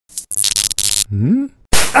Hmm?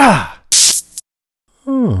 Ah!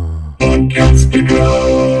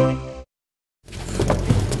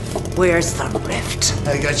 Where's the rift?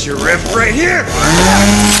 I got your rift right here!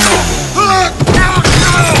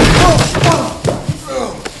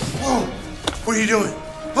 What are you doing?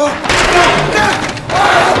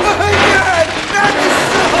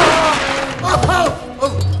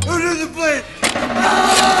 Under the blade!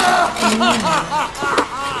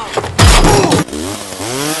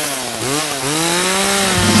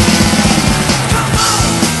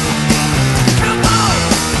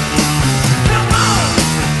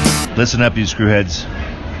 Listen up, you screwheads.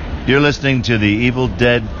 You're listening to the Evil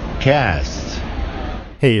Dead Cast.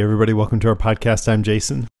 Hey, everybody, welcome to our podcast. I'm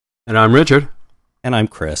Jason. And I'm Richard. And I'm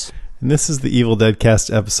Chris. And this is the Evil Dead Cast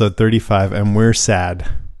episode 35, and we're sad.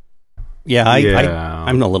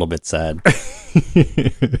 I'm a little bit sad.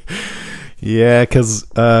 Yeah, because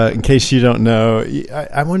in case you don't know,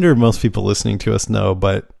 I wonder if most people listening to us know,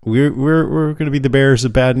 but we're going to be the bearers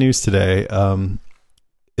of bad news today.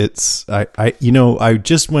 I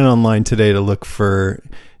just went online today to look for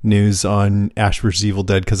news on Ash vs. Evil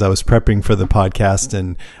Dead because I was prepping for the podcast,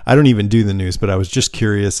 and I don't even do the news, but I was just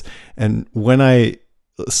curious. And when I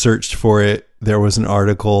searched for it, there was an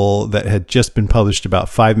article that had just been published about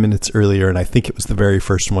 5 minutes earlier, and I think it was the very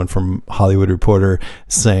first one from Hollywood Reporter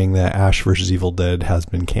saying that Ash vs. Evil Dead has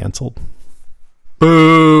been canceled.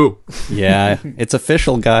 Boo! Yeah, it's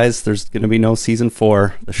official, guys. There's going to be no season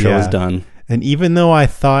 4. The show is done. And even though I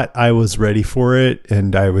thought I was ready for it,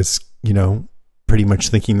 and I was, pretty much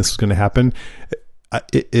thinking this was going to happen,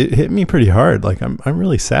 it hit me pretty hard. Like, I'm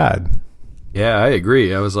really sad. Yeah, I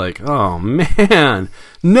agree. I was like, oh man,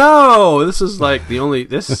 no! This is like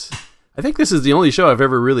I think this is the only show I've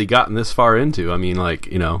ever really gotten this far into. I mean, like,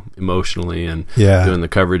 emotionally and doing the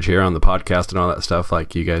coverage here on the podcast and all that stuff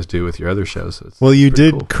like you guys do with your other shows. So well, you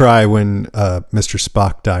did cry when Mr.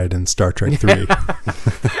 Spock died in Star Trek 3.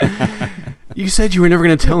 You said you were never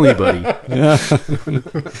going to tell anybody.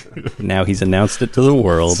 Now he's announced it to the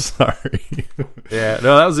world. Sorry. Yeah,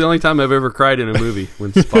 no, that was the only time I've ever cried in a movie,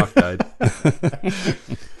 when Spock died.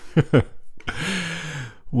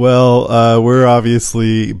 Well, we're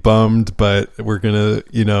obviously bummed, but we're going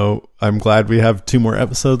to, I'm glad we have 2 more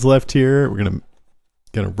episodes left here. We're going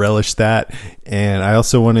to relish that. And I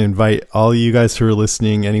also want to invite all you guys who are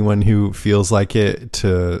listening, anyone who feels like it,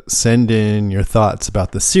 to send in your thoughts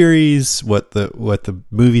about the series, what the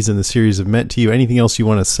movies in the series have meant to you, anything else you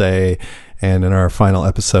want to say. And in our final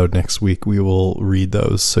episode next week, we will read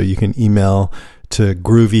those. So you can email to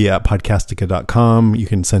groovy@podcastica.com. You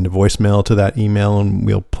can send a voicemail to that email and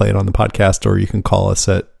we'll play it on the podcast, or you can call us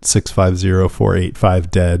at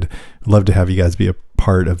 650-485-DEAD. I'd love to have you guys be a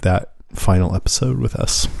part of that final episode with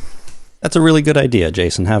us. That's a really good idea,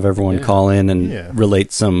 Jason. Have everyone call in and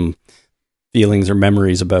relate some feelings or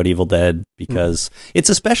memories about Evil Dead, because it's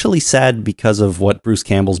especially sad because of what Bruce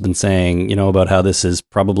Campbell's been saying, about how this is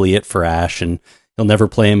probably it for Ash and he'll never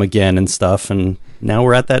play him again and stuff. And now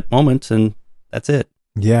we're at that moment and that's it.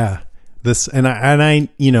 Yeah. This and I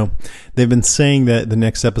they've been saying that the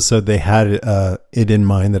next episode they had it in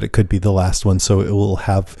mind that it could be the last one, so it will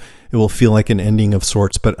feel like an ending of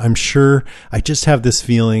sorts. But I'm sure, I just have this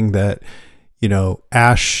feeling that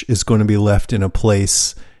Ash is going to be left in a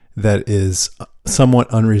place that is somewhat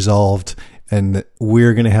unresolved, and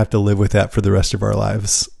we're going to have to live with that for the rest of our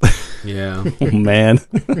lives. Yeah. Oh man.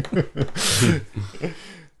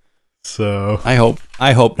 So I hope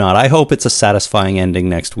not. I hope it's a satisfying ending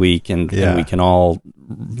next week, and we can all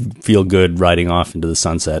feel good riding off into the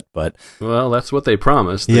sunset. But well, that's what they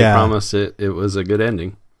promised. They promised it was a good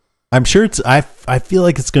ending. I'm sure I feel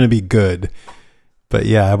like it's going to be good. But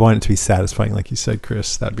yeah, I want it to be satisfying, like you said,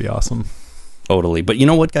 Chris. That'd be awesome. Totally. But you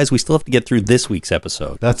know what, guys? We still have to get through this week's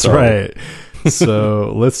episode. That's right.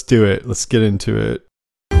 So let's do it. Let's get into it.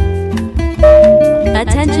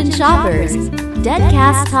 Attention shoppers.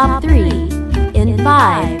 Deadcast Top 3 in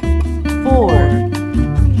 5, 4,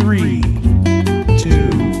 3, 2.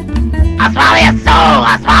 I'll swallow your soul!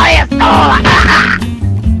 I'll swallow your soul!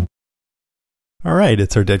 All right,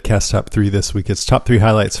 it's our Deadcast Top 3 this week. It's top 3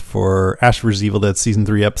 highlights for Ash vs. Evil Dead Season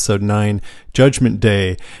 3, Episode 9, Judgment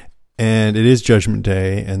Day. And it is Judgment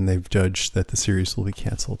Day, and they've judged that the series will be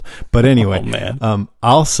canceled. But anyway,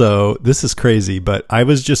 also, this is crazy, but I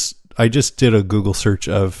just did a Google search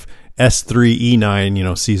of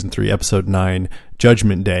S3E9, Season 3, Episode 9,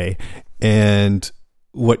 Judgment Day. And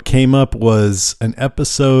what came up was an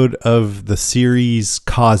episode of the series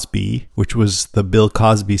Cosby, which was the Bill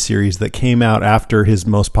Cosby series that came out after his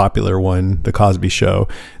most popular one, The Cosby Show.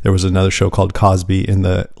 There was another show called Cosby in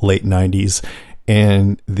the late 90s.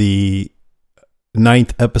 And the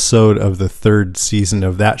 9th episode of the 3rd season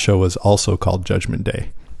of that show was also called Judgment Day.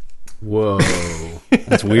 Whoa.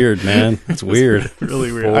 That's weird, man. That's weird.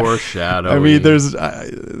 Really weird. Foreshadowing. I mean,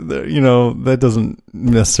 that doesn't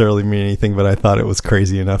necessarily mean anything, but I thought it was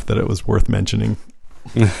crazy enough that it was worth mentioning.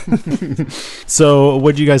 So,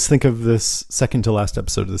 what do you guys think of this second to last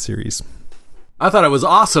episode of the series? I thought it was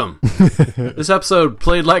awesome. This episode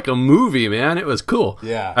played like a movie, man. It was cool.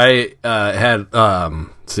 Yeah. I had,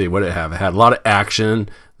 let's see, what did it have? It had a lot of action.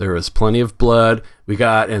 There was plenty of blood.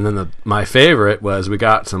 And then my favorite was we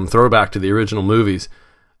got some throwback to the original movies.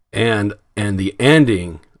 And the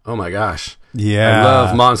ending, oh my gosh. Yeah. I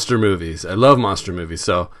love monster movies.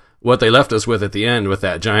 So what they left us with at the end with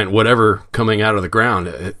that giant whatever coming out of the ground,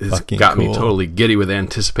 it's got me totally giddy with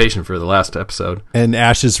anticipation for the last episode. And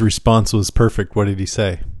Ash's response was perfect. What did he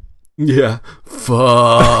say? Yeah.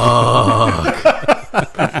 Fuck.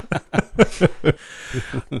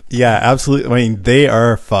 Yeah, absolutely. I mean, they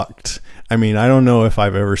are fucked. I mean, I don't know if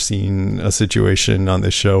I've ever seen a situation on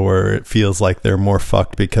this show where it feels like they're more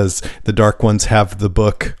fucked because the Dark Ones have the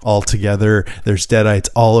book all together. There's Deadites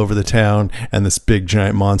all over the town, and this big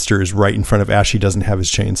giant monster is right in front of Ash. He doesn't have his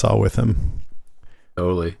chainsaw with him.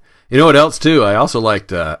 Totally. You know what else, too? I also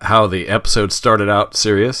liked how the episode started out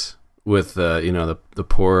serious with, the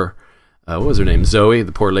poor, what was her name? Zoe,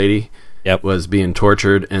 the poor lady. Yep. Was being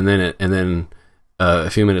tortured, and then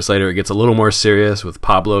a few minutes later, it gets a little more serious with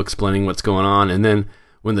Pablo explaining what's going on. And then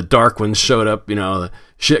when the Dark Ones showed up, the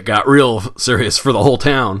shit got real serious for the whole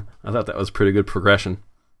town. I thought that was pretty good progression.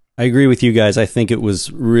 I agree with you guys. I think it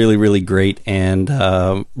was really, really great. And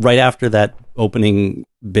right after that opening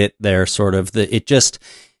bit there, sort of, they just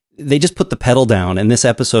put the pedal down. And this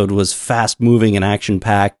episode was fast moving and action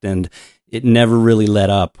packed, and it never really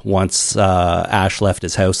let up once Ash left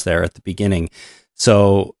his house there at the beginning.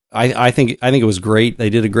 So I think it was great. They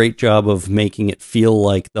did a great job of making it feel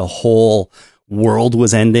like the whole world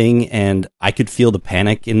was ending, and I could feel the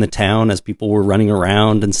panic in the town as people were running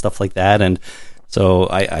around and stuff like that. And so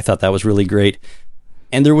I thought that was really great.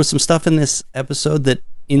 And there was some stuff in this episode that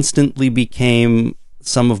instantly became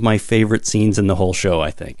some of my favorite scenes in the whole show,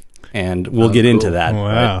 I think. And we'll get into that.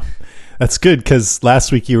 Wow. Right? That's good, because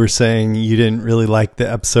last week you were saying you didn't really like the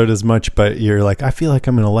episode as much, but you're like, I feel like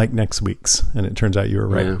I'm going to like next week's. And it turns out you were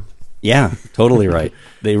right. Yeah, totally right.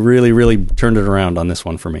 They really, really turned it around on this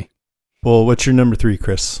one for me. Well, what's your number 3,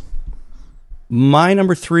 Chris? My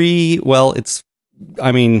number 3, well, this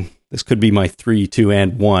could be my 3, 2,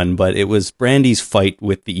 and 1, but it was Brandy's fight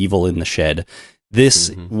with the evil in the shed.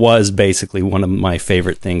 This was basically one of my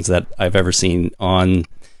favorite things that I've ever seen on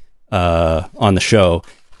the show.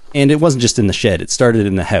 And it wasn't just in the shed. It started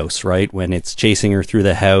in the house, right? When it's chasing her through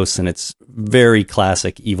the house, and it's very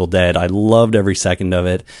classic Evil Dead. I loved every second of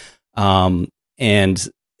it. And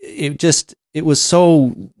it was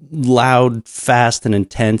so loud, fast, and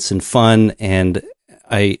intense and fun. And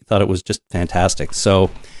I thought it was just fantastic.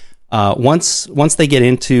 So, once they get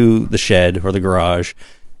into the shed or the garage,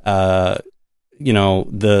 the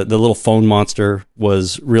little phone monster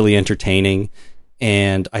was really entertaining.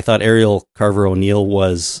 And I thought Ariel Carver O'Neill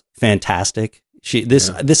was fantastic.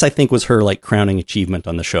 This I think was her like crowning achievement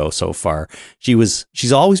on the show so far.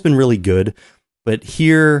 She's always been really good, but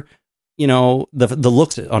here, the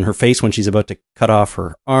looks on her face when she's about to cut off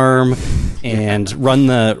her arm and run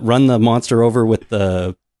the monster over with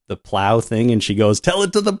the plow thing, and she goes, "Tell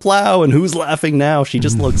it to the plow," and who's laughing now? She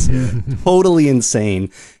just looks totally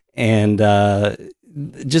insane, and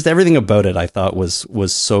just everything about it I thought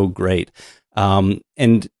was so great.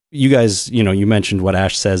 And you guys, you mentioned what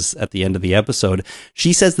Ash says at the end of the episode.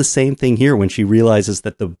 She says the same thing here when she realizes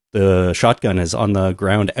that the shotgun is on the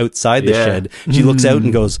ground outside the shed. She looks out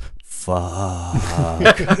and goes, "Fuck."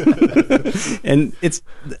 And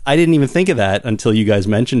I didn't even think of that until you guys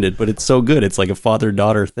mentioned it, but it's so good. It's like a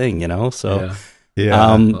father-daughter thing, so.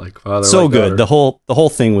 Yeah. Like father, so like good. daughter. The whole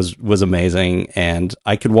thing was amazing, and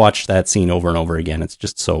I could watch that scene over and over again. It's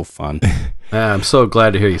just so fun. I'm so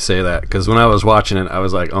glad to hear you say that, because when I was watching it, I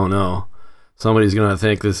was like, oh no, somebody's going to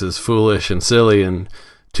think this is foolish and silly and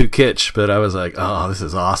too kitsch, but I was like, oh, this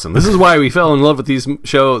is awesome. This is why we fell in love with this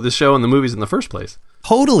show and the movies in the first place.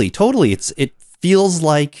 Totally. It feels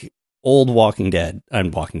like old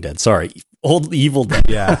old Evil Dead.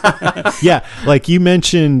 Yeah. Yeah. Like you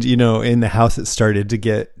mentioned, in the house it started to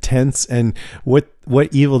get tense, and what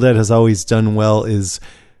Evil Dead has always done well is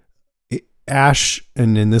Ash,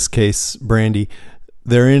 and in this case Brandy,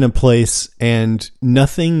 they're in a place and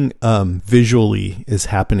nothing visually is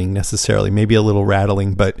happening necessarily, maybe a little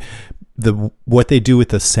rattling, but what they do with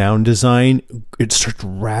the sound design, it starts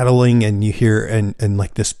rattling and you hear and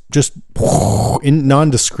like this just in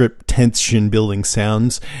nondescript tension building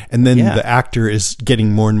sounds, and then the actor is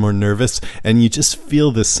getting more and more nervous, and you just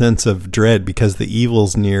feel this sense of dread because the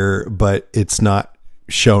evil's near, but it's not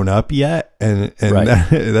shown up yet, and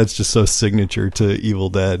that's just so signature to Evil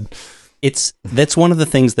Dead. That's one of the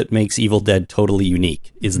things that makes Evil Dead totally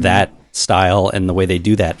unique, is that style and the way they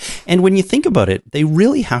do that. And when you think about it, they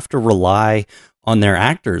really have to rely on their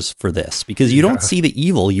actors for this, because you don't see the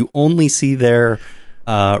evil, you only see their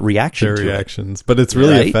reactions, but it's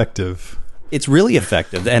really effective. It's really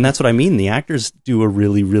effective, and that's what I mean. The actors do a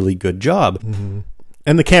really, really good job.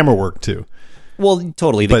 And the camera work too. Well,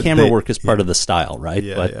 totally. The camera work is part of the style, right?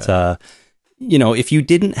 You know, if you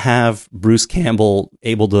didn't have Bruce Campbell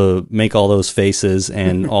able to make all those faces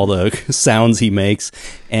and all the sounds he makes,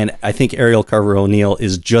 and I think Ariel Carver O'Neill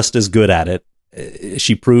is just as good at it.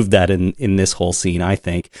 She proved that in this whole scene, I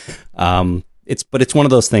think. It's one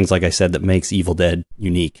of those things, like I said, that makes Evil Dead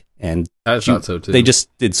unique. And I thought so too. They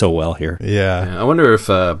just did so well here. Yeah. I wonder if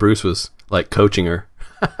Bruce was like coaching her.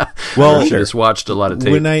 Well, she just watched a lot of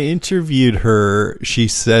tape. When I interviewed her, she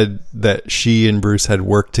said that she and Bruce had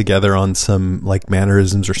worked together on some like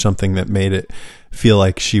mannerisms or something that made it feel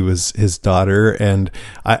like she was his daughter. And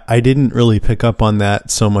I didn't really pick up on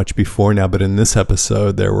that so much before now, but in this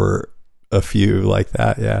episode, there were a few like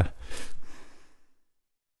that. Yeah.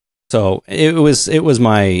 So it was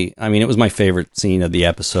my favorite scene of the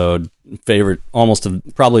episode, favorite almost of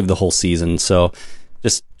probably of the whole season. So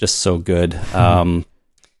just so good.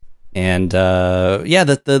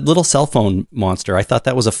 The little cell phone monster, I thought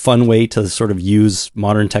that was a fun way to sort of use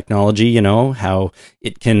modern technology, you know, how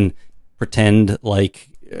it can pretend like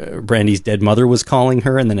Brandy's dead mother was calling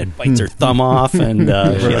her, and then it bites her thumb off, and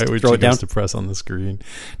she has to throw it down to press on the screen.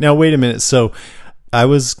 Now, wait a minute. So I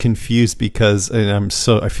was confused because, and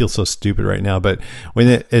I feel so stupid right now, but when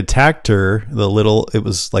it attacked her, it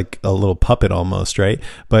was like a little puppet almost, right?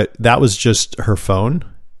 But that was just her phone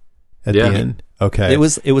at the end. Okay. It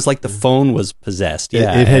was like the phone was possessed.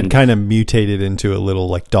 Yeah. It had kind of mutated into a little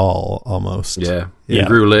like doll almost. Yeah. It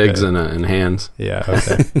grew legs and hands. Yeah.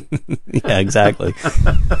 Okay. Yeah, exactly.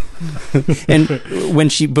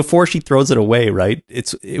 And before she throws it away, right?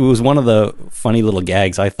 It was one of the funny little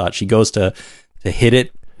gags. I thought she goes to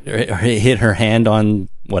hit her hand on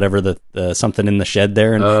whatever the something in the shed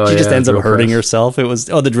there, and she just ends up hurting herself. It was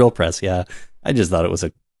the drill press. Yeah. I just thought it was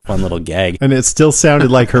a fun little gag. And it still sounded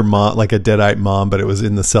like her mom, like a deadite mom, but it was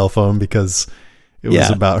in the cell phone because it was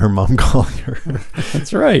about her mom calling her.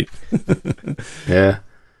 That's right. Yeah.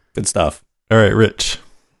 Good stuff. All right, Rich.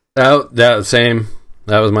 That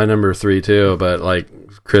was my number 3 too, but like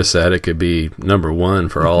Chris said, it could be number 1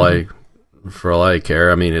 for all I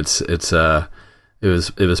care. I mean, it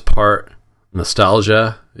was part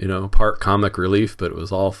nostalgia, you know, part comic relief, but it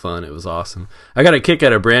was all fun. It was awesome. I got a kick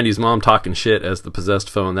out of Brandy's mom talking shit as the possessed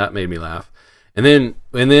phone. That made me laugh. And then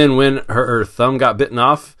when her thumb got bitten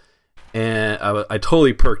off, and I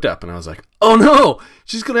totally perked up, and I was like, oh no,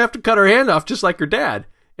 she's going to have to cut her hand off just like her dad.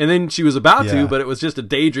 And then she was about to, but it was just a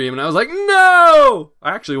daydream, and I was like, no!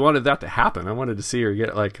 I actually wanted that to happen. I wanted to see her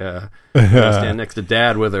get like stand next to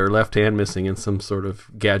dad with her left hand missing and some sort of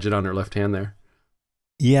gadget on her left hand there.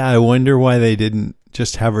 Yeah, I wonder why they didn't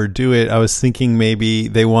just have her do it. I was thinking maybe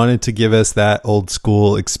they wanted to give us that old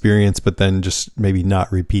school experience, but then just maybe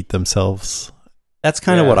not repeat themselves. That's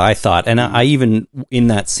kind of what I thought. And I even in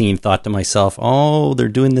that scene thought to myself, oh, they're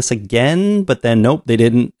doing this again, but then nope, they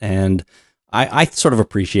didn't. And I sort of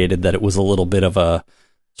appreciated that it was a little bit of a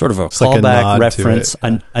sort of a callback, like reference,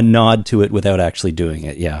 a nod to it without actually doing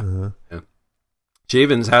it. Yeah.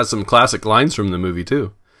 Javins has some classic lines from the movie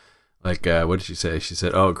too. Like, what did she say? She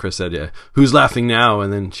said, oh, Chris said, yeah, who's laughing now?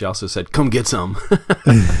 And then she also said, come get some.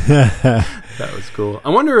 That was cool. I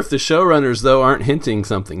wonder if the showrunners, though, aren't hinting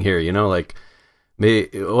something here, you know, like,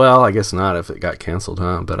 well, I guess not if it got canceled,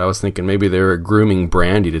 huh? But I was thinking maybe they were grooming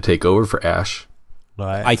Brandy to take over for Ash.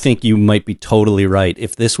 I think you might be totally right.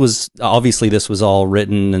 If this was all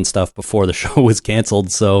written and stuff before the show was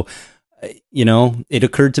canceled. So, you know, it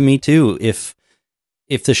occurred to me too, if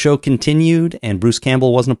the show continued and Bruce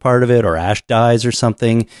Campbell wasn't a part of it, or Ash dies or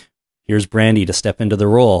something, here's Brandy to step into the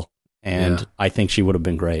role. And I think she would have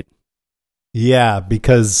been great. Yeah,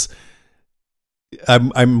 because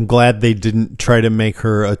I'm glad they didn't try to make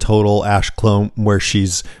her a total Ash clone where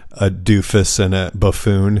she's a doofus and a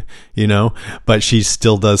buffoon, you know, but she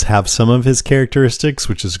still does have some of his characteristics,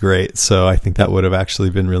 which is great. So I think that would have actually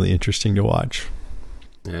been really interesting to watch.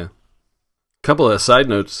 Yeah. Couple of side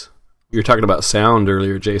notes. You were talking about sound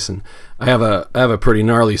earlier, Jason. I have a pretty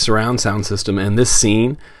gnarly surround sound system, and this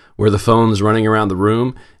scene where the phone's running around the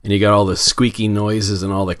room, and you got all the squeaky noises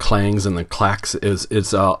and all the clangs and the clacks.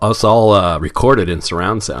 It's all recorded in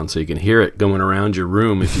surround sound, so you can hear it going around your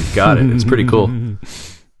room if you've got it. It's pretty cool.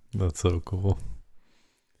 That's so cool.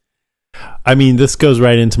 I mean, this goes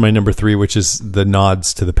right into my number 3, which is the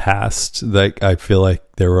nods to the past. Like, I feel like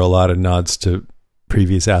there were a lot of nods to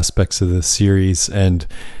previous aspects of the series, and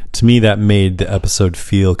to me that made the episode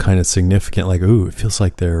feel kind of significant. Like, ooh, it feels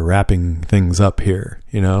like they're wrapping things up here.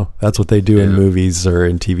 You know, that's what they do in movies or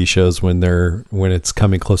in TV shows when it's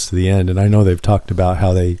coming close to the end. And I know they've talked about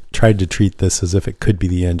how they tried to treat this as if it could be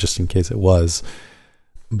the end, just in case it was.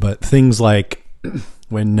 But things like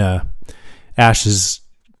when Ash is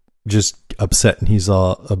just upset and he's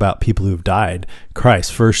all about people who've died.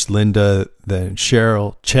 Christ, first Linda, then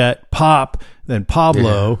Cheryl, Chet, Pop, then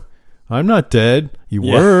Pablo. Yeah. I'm not dead. You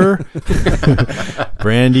were.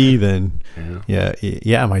 Brandy, then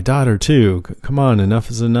my daughter too. Come on,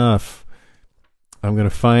 enough is enough. I'm going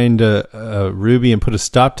to find Ruby and put a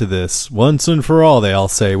stop to this once and for all, they all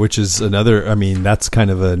say, which is another, I mean, that's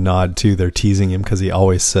kind of a nod too. They're teasing him because he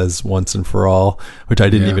always says once and for all, which I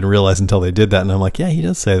didn't even realize until they did that. And I'm like, yeah, he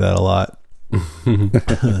does say that a lot.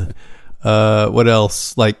 What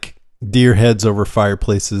else? Like deer heads over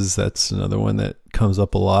fireplaces. That's another one that comes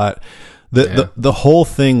up a lot. The whole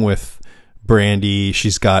thing with Brandy,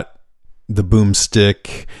 she's got the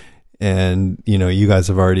boomstick, and you know, you guys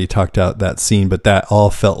have already talked out that scene, but that all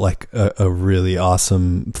felt like a really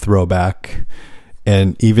awesome throwback.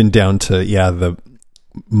 And even down to the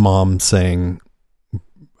mom saying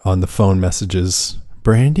on the phone messages,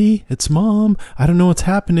 Brandy, it's Mom, I don't know what's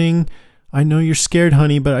happening. I know you're scared,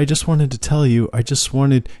 honey, but I just wanted to tell you. I just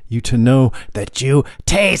wanted you to know that you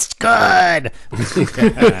taste good.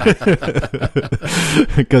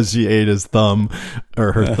 Because she ate his thumb,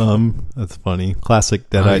 or her thumb. That's funny. Classic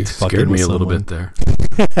Deadite. Scared me a little bit there.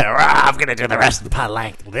 I'm going to do the rest of the pod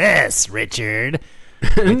like this, Richard.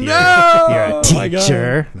 No! You're a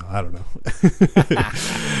teacher. No, I don't know.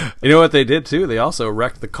 You know what they did, too? They also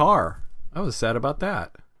wrecked the car. I was sad about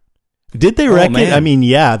that. Did they wreck it? I mean,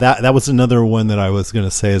 yeah, that was another one that I was going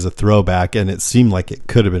to say as a throwback, and it seemed like it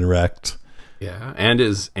could have been wrecked. Yeah, and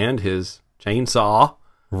his chainsaw.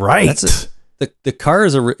 Right. The car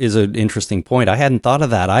is an interesting point. I hadn't thought of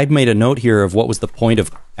that. I'd made a note here of what was the point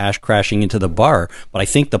of Ash crashing into the bar, but I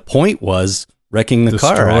think the point was wrecking the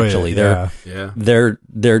car. Actually,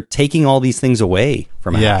 they're taking all these things away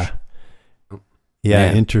from Ash.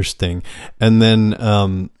 Yeah, interesting. And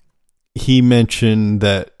then he mentioned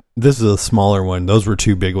that. This is a smaller one. Those were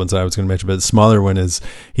two big ones that I was going to mention, but the smaller one is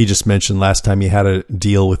he just mentioned last time he had a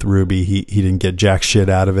deal with Ruby, he didn't get jack shit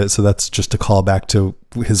out of it. So that's just a callback to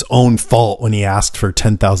his own fault when he asked for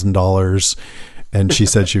 $10,000 and she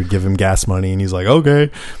said she would give him gas money and he's like,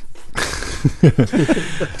 okay.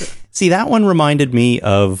 See, that one reminded me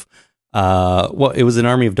of it was an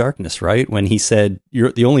Army of Darkness, right? When he said,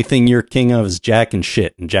 "You're the only thing you're king of is Jack and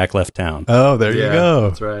shit," and Jack left town. Oh, there you go.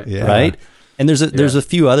 That's right. Yeah. Right? And there's a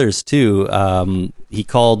few others too. He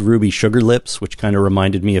called Ruby Sugar Lips, which kind of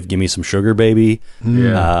reminded me of Gimme Some Sugar Baby.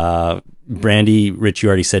 Yeah. Brandy, Rich, you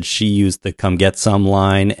already said she used the come get some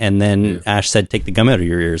line, and then Ash said take the gum out of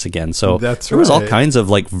your ears again. So there was all kinds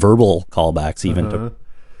of like verbal callbacks even to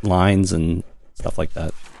lines and stuff like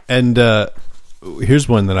that. And here's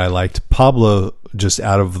one that I liked. Pablo just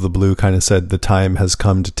out of the blue kind of said the time has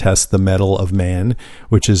come to test the mettle of man,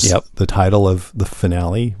 which is the title of the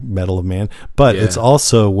finale, Mettle of Man. But it's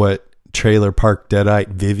also what Trailer Park Deadite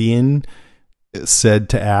Vivian said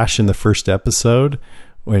to Ash in the first episode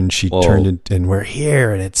when she turned in, and we're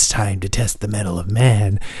here and it's time to test the mettle of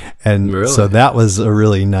man. And so that was a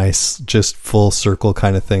really nice, just full circle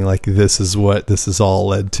kind of thing. Like this is what this is all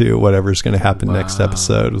led to. Whatever's going to happen next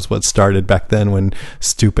episode was what started back then when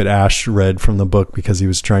stupid Ash read from the book because he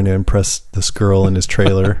was trying to impress this girl in his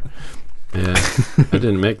trailer. Yeah, I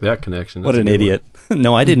didn't make that connection. What an idiot.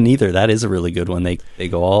 No, I didn't either. That is a really good one. They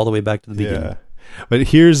go all the way back to the beginning. Yeah.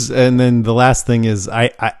 But and then the last thing is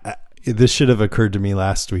I this should have occurred to me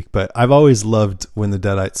last week, but I've always loved when the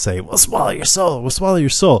Deadites say, we'll swallow your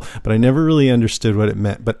soul, but I never really understood what it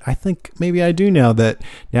meant. But I think maybe I do now that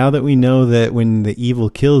we know that when the evil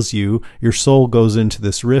kills you, your soul goes into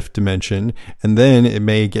this rift dimension, and then it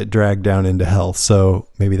may get dragged down into hell. So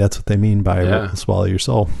maybe that's what they mean by we'll swallow your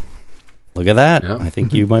soul. Look at that. Yep. I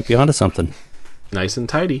think you might be onto something. Nice and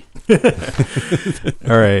tidy.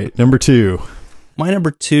 All right, number 2. My number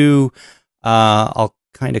 2, I'll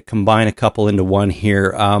kind of combine a couple into one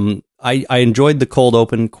here. I enjoyed the cold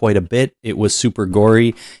open quite a bit. It was super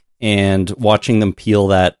gory, and watching them peel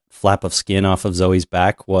that flap of skin off of Zoe's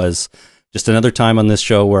back was just another time on this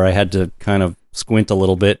show where I had to kind of squint a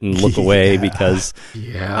little bit and look away because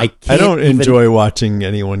I don't enjoy watching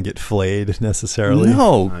anyone get flayed necessarily.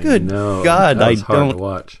 No, good God, that was hard to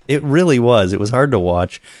watch. It really was. It was hard to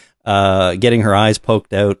watch. Getting her eyes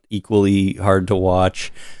poked out, equally hard to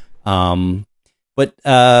watch. But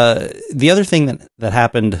the other thing that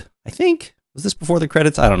happened, I think, was this before the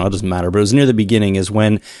credits? I don't know. It doesn't matter. But it was near the beginning. Is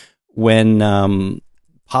when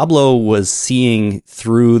Pablo was seeing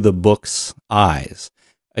through the book's eyes,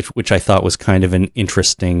 which I thought was kind of an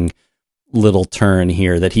interesting little turn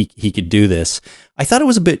here that he could do this. I thought it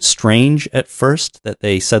was a bit strange at first that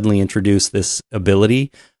they suddenly introduced this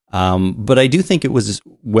ability, but I do think it was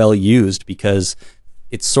well used because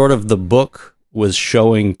it's sort of the book was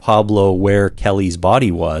showing Pablo where Kelly's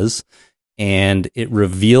body was, and it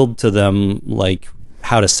revealed to them like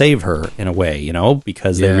how to save her in a way, you know,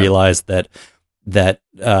 because they realized that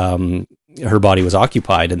her body was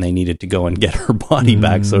occupied and they needed to go and get her body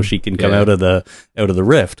back so she can come out of the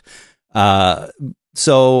rift.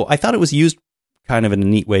 So I thought it was used kind of in a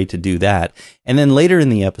neat way to do that. And then later in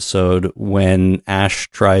the episode, when Ash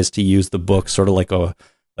tries to use the book sort of like a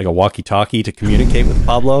walkie-talkie to communicate with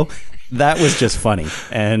Pablo, that was just funny.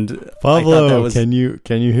 And Pablo, can you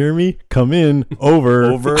hear me? Come in.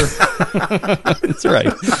 Over. That's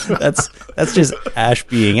right. That's just Ash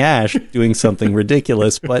being Ash, doing something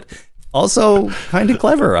ridiculous, but also kind of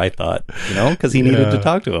clever, I thought, you know, because he needed to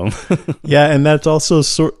talk to him. Yeah, and that's also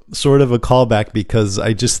sort of a callback because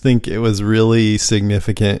I just think it was really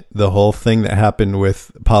significant, the whole thing that happened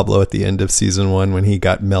with Pablo at the end of season 1 when he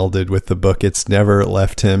got melded with the book. It's never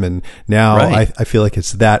left him, and now I feel like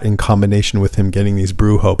it's that in combination with him getting these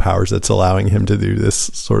Brujo powers that's allowing him to do this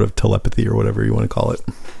sort of telepathy or whatever you want to call it.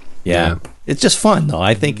 Yeah. It's just fun, though.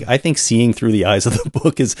 I think seeing through the eyes of the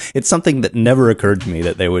book it's something that never occurred to me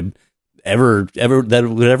that they would ever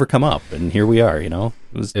come up, and here we are, you know.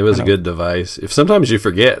 It was a good device. If sometimes you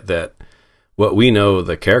forget that what we know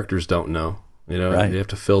the characters don't know, you know, you have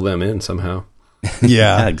to fill them in somehow.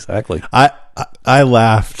 Yeah, exactly. I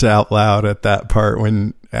laughed out loud at that part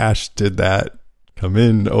when Ash did that. Come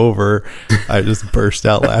in, over. I just burst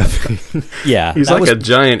out laughing. Yeah, he's like a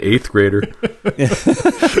giant 8th grader.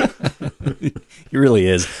 He really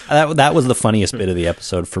is. That was the funniest bit of the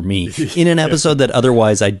episode for me, in an episode that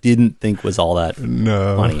otherwise I didn't think was all that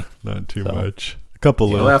funny. Not too much. A couple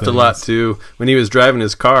I little laughed things. a lot too when he was driving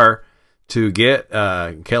his car to get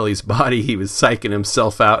Kelly's body. He was psyching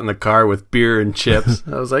himself out in the car with beer and chips.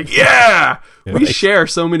 I was like, we share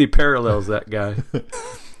so many parallels, that guy.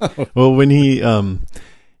 Well, when he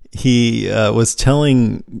was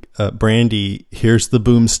telling Brandy, here's the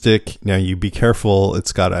boomstick. Now you be careful.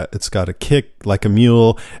 It's got a kick like a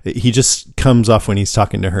mule. He just comes off when he's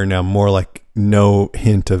talking to her now more like no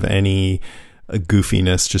hint of any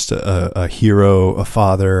goofiness, just a hero, a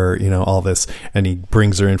father, you know, all this. And he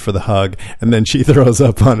brings her in for the hug, and then she throws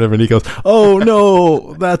up on him and he goes, oh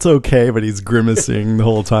no, that's okay. But he's grimacing the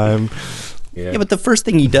whole time. Yeah, but the first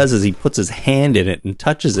thing he does is he puts his hand in it and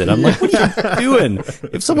touches it. I'm like, what are you doing?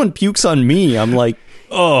 If someone pukes on me, I'm like,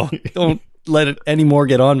 oh, don't let it anymore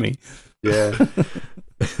get on me. Yeah.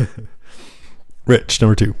 Rich,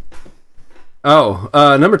 number 2.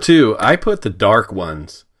 Oh, number 2, I put the dark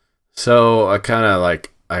ones. So I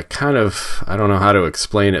don't know how to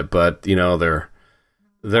explain it, but you know,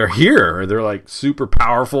 they're here. They're like super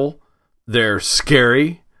powerful. They're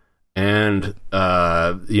scary. And,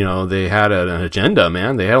 you know, they had an agenda,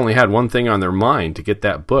 man. They only had one thing on their mind, to get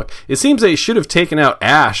that book. It seems they should have taken out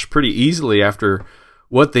Ash pretty easily after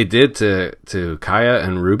what they did to Kaya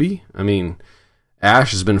and Ruby. I mean,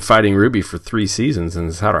 Ash has been fighting Ruby for 3 seasons and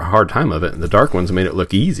has had a hard time of it. And the Dark Ones made it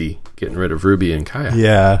look easy, getting rid of Ruby and Kaya.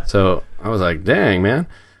 Yeah. So I was like, dang, man.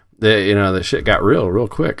 The shit got real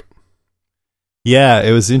quick. Yeah,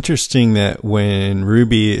 it was interesting that when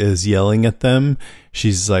Ruby is yelling at them,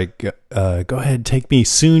 she's like, go ahead, take me.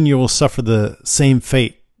 Soon you will suffer the same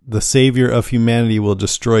fate. The savior of humanity will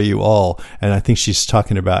destroy you all. And I think she's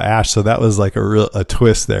talking about Ash. So that was like a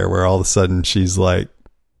twist there where all of a sudden she's like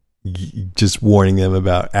just warning them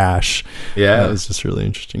about Ash. Yeah. That was just really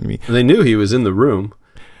interesting to me. And they knew he was in the room.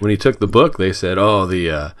 When he took the book, they said, oh,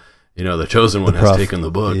 the chosen one has taken the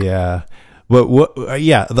book. Yeah. But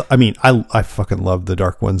I fucking love the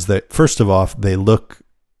Dark Ones. That first of all, they look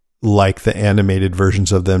like the animated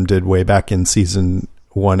versions of them did way back in season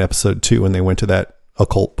 1, episode 2, when they went to that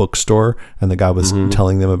occult bookstore and the guy was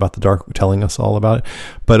telling them about telling us all about it.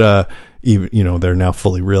 But even, you know, they're now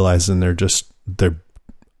fully realized, and they're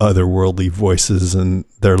otherworldly voices, and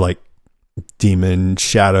they're like demon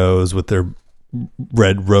shadows with their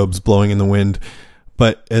red robes blowing in the wind.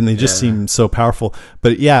 and they just seem so powerful.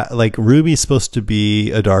 But yeah, like Ruby's supposed to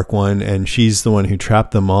be a dark one, and she's the one who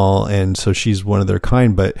trapped them all, and so she's one of their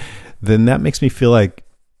kind. But then that makes me feel like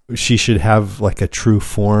she should have like a true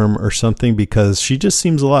form or something, because she just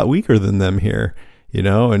seems a lot weaker than them here, you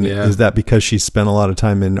know? And is that because she spent a lot of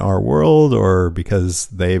time in our world, or because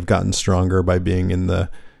they've gotten stronger by being in the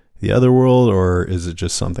other world, or is it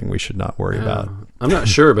just something we should not worry about? I'm not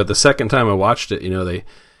sure, but the second time I watched it, you know,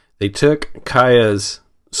 they took Kaya's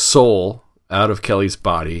soul out of Kelly's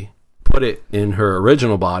body, put it in her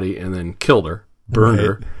original body, and then killed her, burned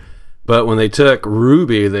her. But when they took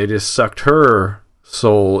Ruby, they just sucked her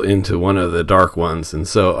soul into one of the dark ones. And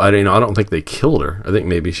so I don't think they killed her. I think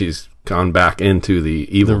maybe she's gone back into the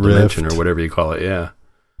evil dimension or whatever you call it. Yeah.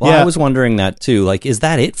 Well, I was wondering that too. Like, is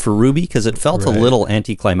that it for Ruby? Because it felt a little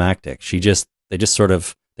anticlimactic.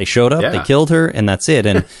 They showed up, they killed her, and that's it.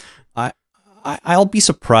 And I'll be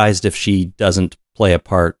surprised if she doesn't play a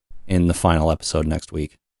part in the final episode next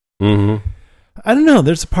week. Mm-hmm. I don't know.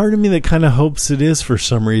 There's a part of me that kind of hopes it is for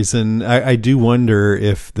some reason. I do wonder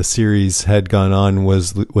if the series had gone on,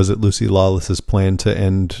 was it Lucy Lawless's plan to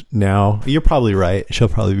end now? You're probably right. She'll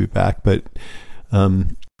probably be back, but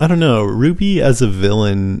I don't know. Ruby as a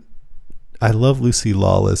villain, I love Lucy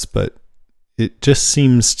Lawless, but it just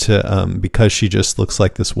seems to, because she just looks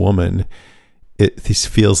like this woman, it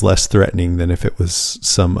feels less threatening than if it was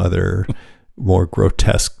some other more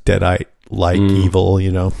grotesque Deadite-like evil,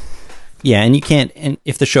 you know? Yeah, and you can't, and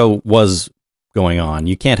if the show was going on,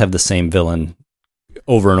 you can't have the same villain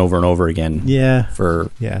over and over and over again. Yeah.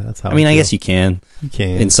 That's how I guess you can. You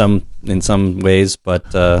can. In some ways,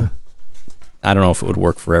 but I don't know if it would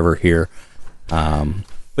work forever here.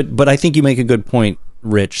 But I think you make a good point,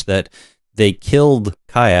 Rich, that they killed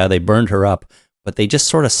Kaya, they burned her up, but they just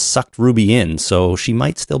sort of sucked Ruby in, so she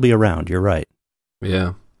might still be around. You're right.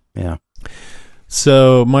 Yeah. Yeah.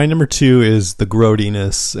 So my number 2 is the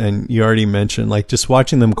grody-ness, and you already mentioned, like, just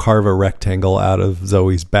watching them carve a rectangle out of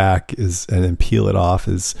Zoe's back and then peel it off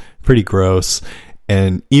is pretty gross.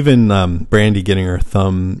 And even Brandy getting her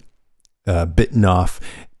thumb bitten off,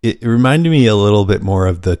 it reminded me a little bit more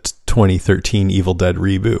of the 2013 Evil Dead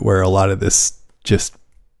reboot, where a lot of this just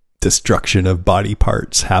destruction of body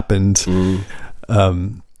parts happened. I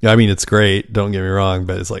mean, it's great, don't get me wrong,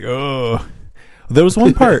 but it's like, oh. There was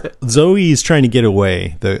one part, Zoe's trying to get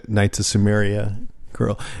away, the Knights of Sumeria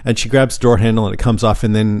girl, and she grabs the door handle and it comes off,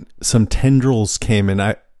 and then some tendrils came, and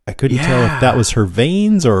I couldn't tell if that was her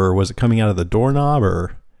veins or was it coming out of the doorknob,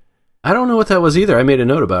 or... I don't know what that was either. I made a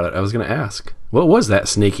note about it. I was going to ask. What was that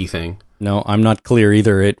snaky thing? No, I'm not clear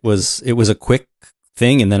either. It was a quick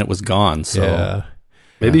thing and then it was gone. So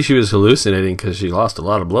maybe she was hallucinating because she lost a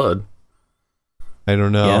lot of blood. I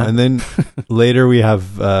don't know. Yeah. And then later we have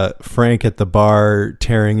Frank at the bar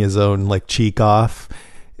tearing his own like cheek off,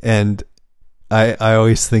 and I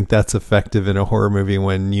always think that's effective in a horror movie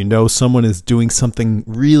when you know someone is doing something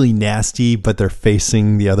really nasty, but they're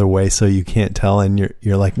facing the other way, so you can't tell, and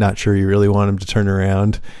you're like not sure you really want them to turn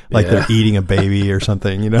around, like they're eating a baby or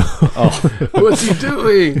something, you know? Oh, what's he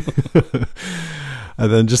doing?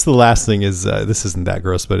 And then just the last thing is, this isn't that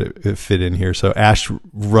gross, but it fit in here. So Ash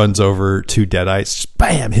runs over to Deadites, just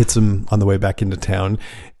bam, hits him on the way back into town,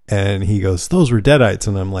 and he goes, "Those were Deadites,"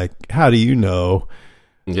 and I'm like, "How do you know?"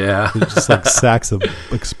 Yeah. It's just like sacks of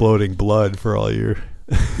exploding blood for all your...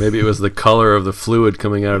 Maybe it was the color of the fluid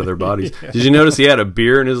coming out of their bodies. Yeah. Did you notice he had a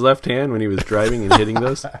beer in his left hand when he was driving and hitting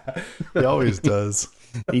those? He always does.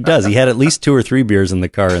 He does. He had at least 2 or 3 beers in the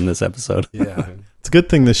car in this episode. Yeah. It's a good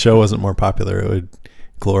thing the show wasn't more popular. It would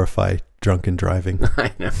glorify drunken driving.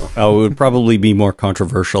 I know. Oh, it would probably be more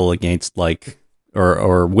controversial against like,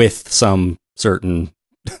 or with some certain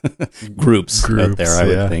groups out there, I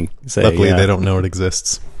would think. Luckily, they don't know it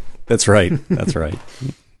exists. That's right. That's right.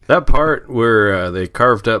 That part where they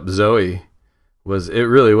carved up Zoe it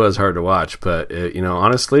really was hard to watch, but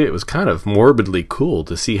honestly, it was kind of morbidly cool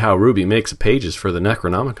to see how Ruby makes pages for the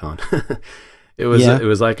Necronomicon. It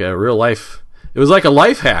was like a real life. It was like a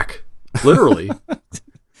life hack, literally.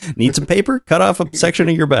 Need some paper? Cut off a section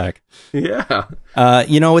of your back. Yeah.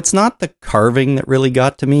 It's not the carving that really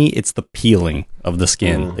got to me. It's the peeling of the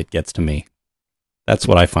skin that gets to me. That's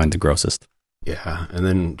what I find the grossest. Yeah. And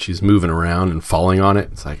then she's moving around and falling on it.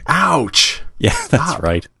 It's like, ouch. Yeah, that's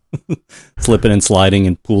right. Slipping and sliding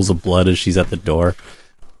in pools of blood as she's at the door.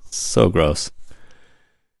 So gross.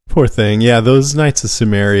 Poor thing. Yeah, those Knights of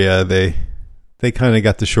Sumeria, they kind of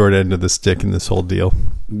got the short end of the stick in this whole deal.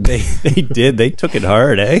 They did. They took it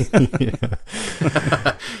hard, eh?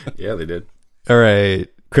 Yeah. Yeah, they did. All right,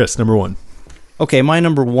 Chris, number 1. Okay, my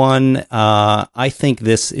number 1, I think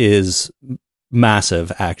this is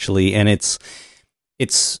massive, actually, and it's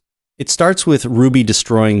it starts with Ruby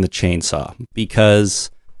destroying the chainsaw, because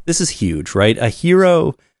this is huge, right? A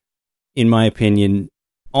hero, in my opinion,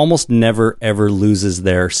 almost never ever loses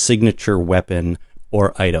their signature weapon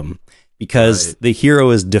or item, because the hero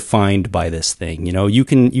is defined by this thing. You know, you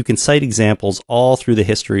can cite examples all through the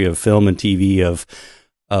history of film and TV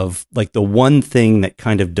of like the one thing that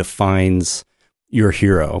kind of defines your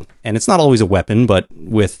hero. And it's not always a weapon, but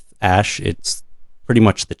with Ash, it's pretty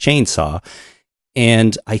much the chainsaw.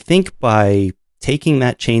 And I think by taking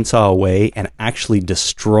that chainsaw away and actually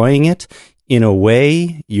destroying it, in a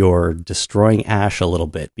way, you're destroying Ash a little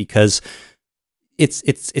bit, because it's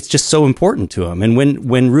just so important to him. And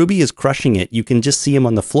when Ruby is crushing it, you can just see him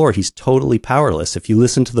on the floor. He's totally powerless. If you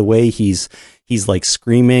listen to the way he's like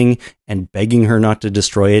screaming and begging her not to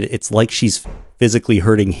destroy it, it's like she's physically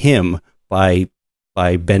hurting him by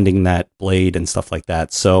bending that blade and stuff like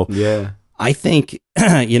that. So yeah, I think,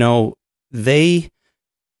 you know,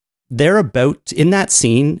 they're about, in that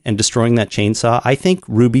scene and destroying that chainsaw, I think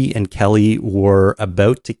Ruby and Kelly were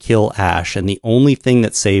about to kill Ash, and the only thing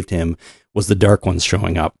that saved him was the Dark Ones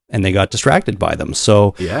showing up, and they got distracted by them.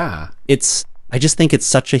 So yeah, I just think it's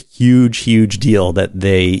such a huge, huge deal that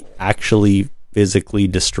they actually physically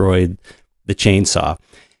destroyed the chainsaw.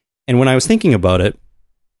 And when I was thinking about it,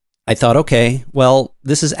 I thought, okay, well,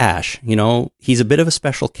 this is Ash. You know, he's a bit of a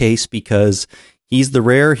special case because he's the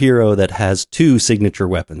rare hero that has two signature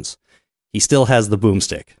weapons. He still has the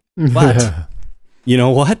boomstick. But you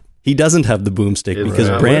know what? He doesn't have the boomstick because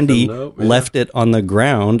Brandy left it on the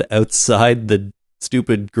ground outside the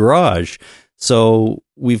stupid garage. So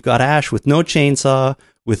we've got Ash with no chainsaw,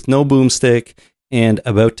 with no boomstick, and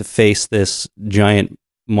about to face this giant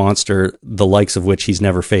monster, the likes of which he's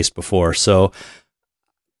never faced before. So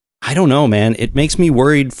I don't know, man. It makes me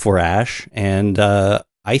worried for Ash, and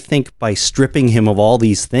I think by stripping him of all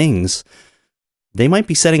these things, they might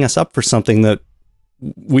be setting us up for something that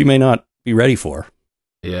we may not be ready for.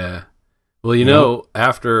 Yeah. Well, you know,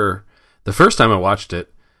 after the first time I watched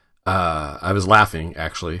it, I was laughing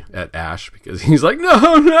actually at Ash because he's like,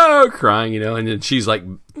 no, crying, you know, and then she's like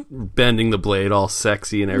bending the blade all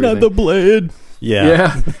sexy and everything. Not the blade.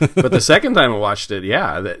 Yeah. But the second time I watched it,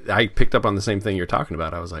 I picked up on the same thing you're talking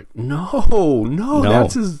about. I was like, no,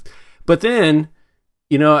 that's his. But then,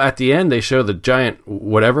 you know, at the end, they show the giant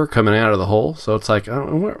whatever coming out of the hole. So it's like,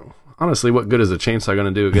 honestly, what good is a chainsaw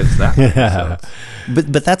going to do against that? Yeah. So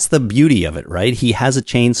But that's the beauty of it, right? He has a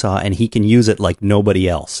chainsaw and he can use it like nobody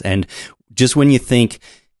else. And just when you think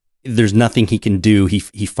there's nothing he can do, he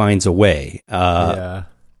finds a way.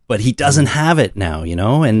 But he doesn't have it now, you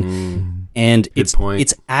know? And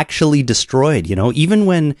it's actually destroyed, you know? Even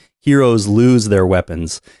when heroes lose their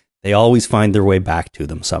weapons, they always find their way back to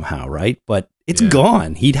them somehow, right? But it's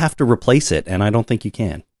gone. He'd have to replace it, and I don't think you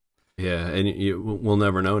can. Yeah, and we'll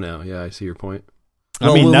never know now. Yeah, I see your point.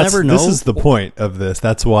 I mean, this is the point of this.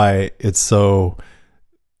 That's why it's so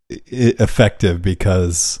effective,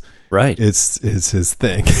 because it's his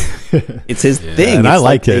thing. It's his thing. And I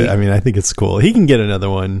like it. I mean, I think it's cool. He can get another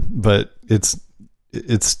one, but it's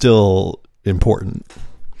still important.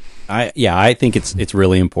 I think it's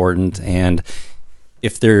really important. And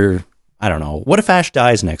if I don't know, what if Ash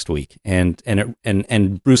dies next week and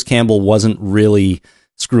Bruce Campbell wasn't really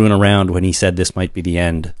screwing around when he said this might be the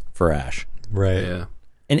end for Ash? Right. Yeah.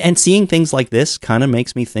 And seeing things like this kind of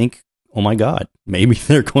makes me think, oh my God, maybe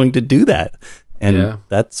they're going to do that. And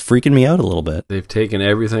that's freaking me out a little bit. They've taken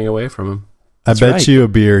everything away from him. I bet you a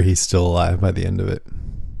beer he's still alive by the end of it.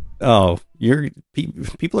 Oh,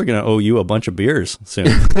 people are going to owe you a bunch of beers soon.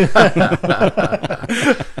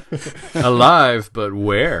 Alive, but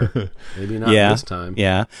where? Maybe not this time.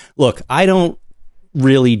 Yeah. Look, I don't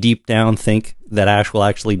really deep down think that Ash will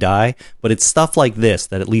actually die, but it's stuff like this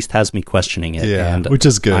that at least has me questioning it. Yeah, and which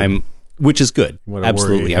is good. Which is good.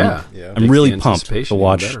 Absolutely. I'm really pumped to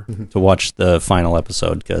watch the final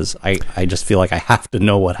episode, because I just feel like I have to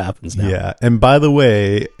know what happens now. Yeah. And by the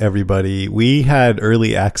way, everybody, we had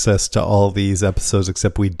early access to all these episodes,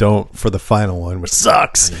 except we don't for the final one, which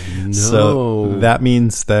sucks. So that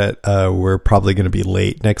means that we're probably going to be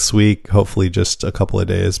late next week, hopefully just a couple of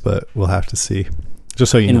days, but we'll have to see.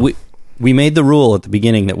 Just so you know. We made the rule at the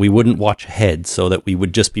beginning that we wouldn't watch ahead, so that we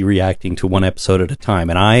would just be reacting to one episode at a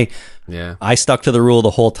time. And I stuck to the rule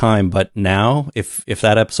the whole time, but now if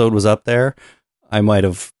that episode was up there, I might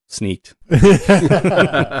have sneaked.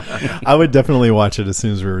 I would definitely watch it as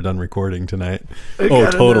soon as we were done recording tonight.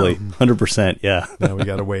 Oh, totally. 100%. Yeah. Now we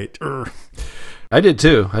got to wait. I did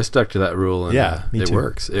too. I stuck to that rule, and me it too.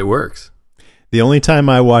 works. It works. The only time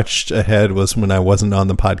I watched ahead was when I wasn't on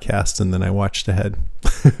the podcast, and then I watched ahead.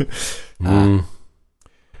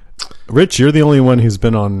 Rich, you're the only one who's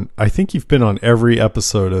been on. I think you've been on every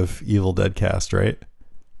episode of Evil Dead Cast, right?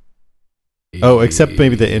 Oh, except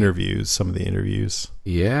maybe the interviews. Some of the interviews.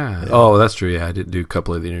 Yeah. Oh, that's true. Yeah, I did do a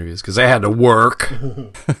couple of the interviews because I had to work.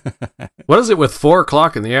 What is it with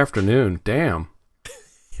 4:00 in the afternoon? Damn.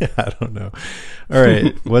 Yeah, I don't know. All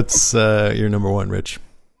right, what's your number one, Rich?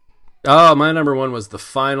 Oh, my number one was the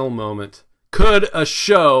final moment. Could a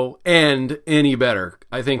show end any better?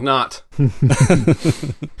 I think not.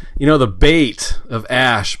 The bait of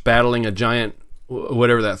Ash battling a giant,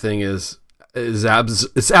 whatever that thing is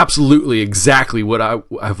it's absolutely exactly what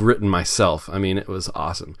I've written myself. I mean, it was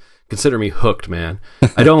awesome. Consider me hooked, man.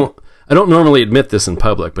 I don't normally admit this in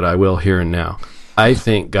public, but I will here and now. I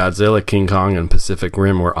think Godzilla, King Kong, and Pacific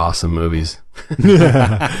Rim were awesome movies.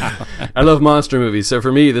 I love monster movies, so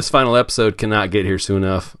for me, this final episode cannot get here soon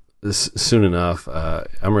enough.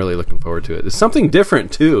 I'm really looking forward to it. It's something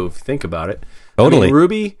different too, if you think about it. Totally. I mean,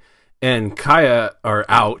 Ruby and Kaya are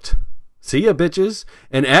out. See ya, bitches.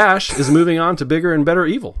 And Ash is moving on to bigger and better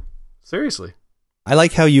evil. Seriously. I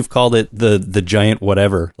like how you've called it the giant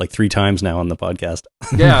whatever like 3 times now on the podcast.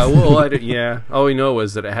 Yeah, well, all we know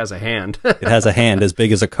is that it has a hand. It has a hand as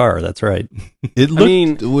big as a car. That's right. Did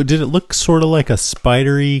it look sort of like a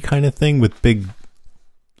spidery kind of thing with big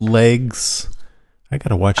legs? I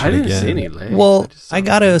gotta watch it again. I didn't see any legs. Well, I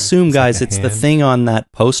gotta assume, guys, it's the thing on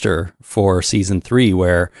that poster for season 3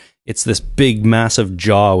 where it's this big, massive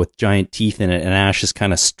jaw with giant teeth in it, and Ash is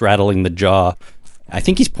kind of straddling the jaw. I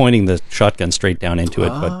think he's pointing the shotgun straight down into it,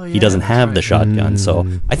 but he doesn't have the shotgun, so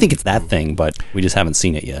I think it's that thing, but we just haven't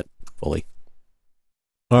seen it yet fully.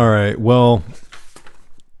 All right, well,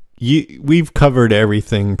 we've covered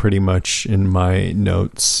everything pretty much in my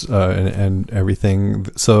notes and everything,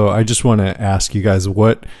 so I just want to ask you guys,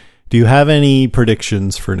 do you have any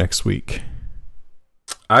predictions for next week?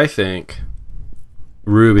 I think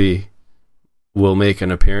Ruby will make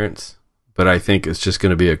an appearance, but I think it's just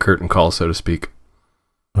going to be a curtain call, so to speak.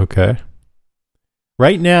 Okay.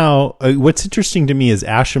 Right now, what's interesting to me is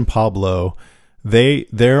Ash and Pablo,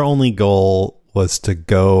 their only goal was to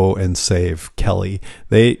go and save Kelly.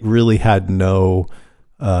 They really had no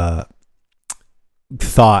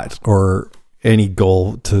thought or any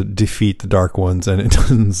goal to defeat the Dark Ones, and it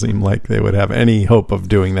doesn't seem like they would have any hope of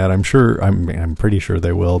doing that. I'm pretty sure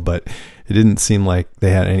they will, but it didn't seem like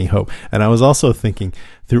they had any hope. And I was also thinking,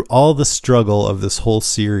 through all the struggle of this whole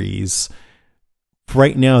series,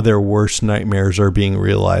 right now their worst nightmares are being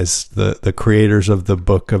realized. The creators of the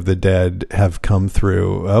Book of the Dead have come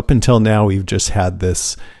through. Up until now, we've just had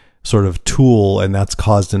this sort of tool, and that's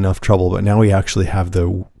caused enough trouble, but now we actually have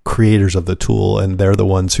the creators of the tool, and they're the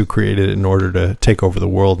ones who created it in order to take over the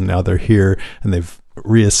world, and now they're here and they've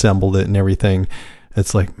reassembled it and everything.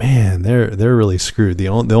 It's like, man, they're really screwed. The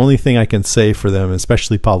only thing I can say for them,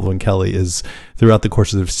 especially Pablo and Kelly, is throughout the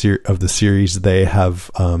course of the series, they have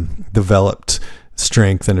developed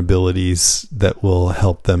strength and abilities that will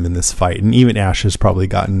help them in this fight. And even Ash has probably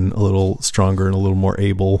gotten a little stronger and a little more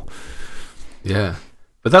able. Yeah.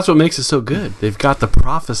 But that's what makes it so good. They've got the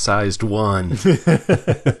prophesized one.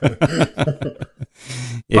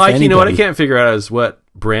 You know what I can't figure out is what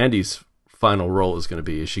Brandy's final role is going to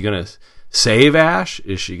be. Is she going to save Ash?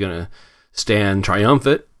 Is she going to stand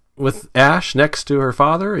triumphant with Ash next to her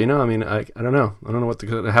father? I don't know. I don't know what's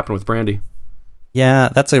going to happen with Brandy. Yeah,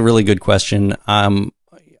 that's a really good question.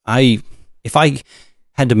 If I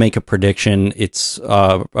had to make a prediction, it's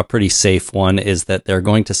a pretty safe one, is that they're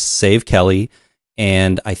going to save Kelly,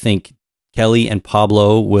 and I think Kelly and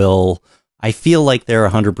Pablo I feel like they're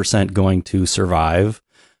 100% going to survive.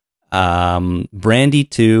 Brandy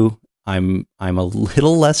too. I'm a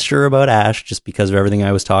little less sure about Ash just because of everything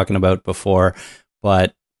I was talking about before,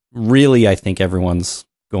 but really I think everyone's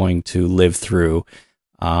going to live through.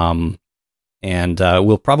 And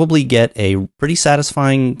we'll probably get a pretty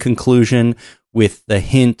satisfying conclusion with the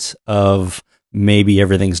hint of maybe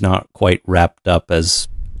everything's not quite wrapped up as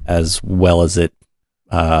well as it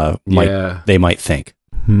they might think.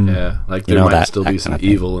 Yeah, like there might still be some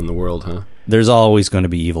evil in the world, huh? There's always going to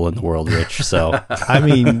be evil in the world, Rich. So, I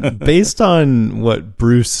mean, based on what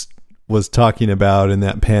Bruce was talking about in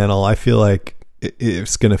that panel, I feel like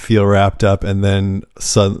it's going to feel wrapped up, and then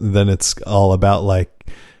it's all about like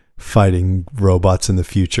fighting robots in the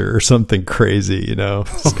future or something crazy.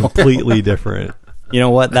 It's completely different. You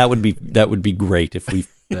know what? That would be great if we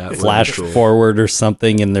flash forward or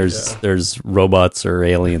something, and there's robots or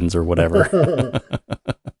aliens or whatever.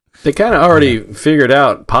 They kind of already figured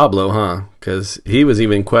out Pablo, huh? Because he was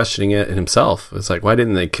even questioning it himself. It's like, why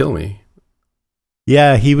didn't they kill me?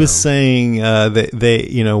 Yeah, he was saying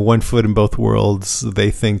they one foot in both worlds.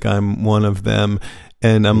 They think I'm one of them.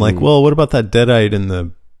 And I'm like, well, what about that deadite in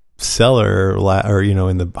the cellar or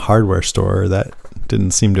in the hardware store? That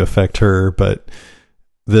didn't seem to affect her, but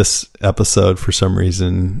this episode, for some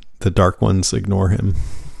reason, the Dark Ones ignore him.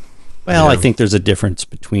 Well, I think there's a difference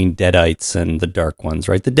between deadites and the Dark Ones,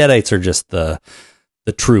 right? The deadites are just the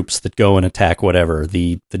troops that go and attack whatever.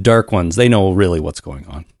 The Dark Ones, they know really what's going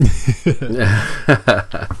on.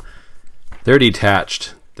 They're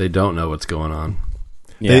detached. They don't know what's going on.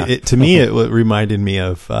 Yeah. To me, it reminded me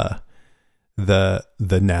of the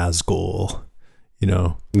Nazgul,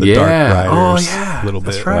 the Dark Riders. Oh, yeah. A little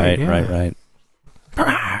That's bit. right. Right.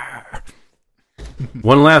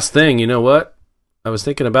 One last thing, you know what? I was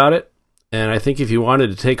thinking about it, and I think if you wanted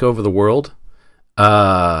to take over the world,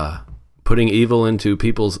 putting evil into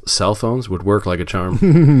people's cell phones would work like a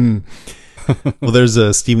charm. Well, there's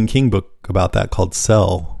a Stephen King book about that called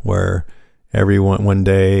Cell, where one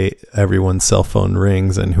day everyone's cell phone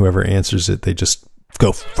rings, and whoever answers it, they just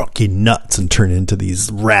go fucking nuts and turn into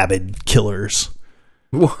these rabid killers.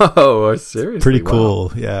 Whoa, seriously? Pretty Wow.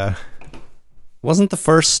 cool, yeah. Wasn't the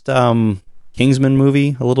first Kingsman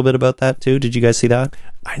movie a little bit about that too? Did you guys see that?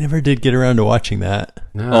 I never did get around to watching that.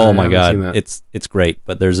 No, Oh I my haven't god, seen that. it's great.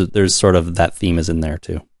 But there's sort of that theme is in there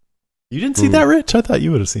too. You didn't see that, Rich? I thought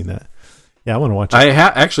you would have seen that. Yeah, I want to watch it. I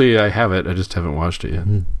have it. I just haven't watched it yet.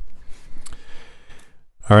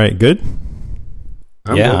 All right, good?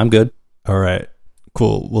 I'm good. All right,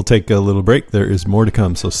 cool. We'll take a little break. There is more to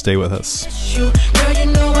come, so stay with us. Girl, you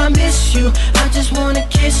know I miss you. I just wanna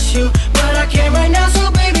kiss you, but I can't right now.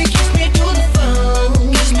 So baby, kiss me through the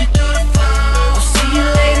phone. Kiss me through the phone. I'll see you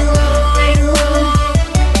later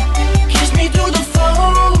on. Kiss me through the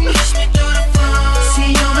phone. Kiss me through the phone. See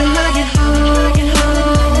you when I get home.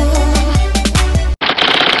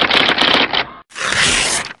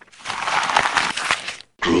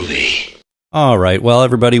 Groovy. All right. Well,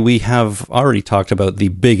 everybody, we have already talked about the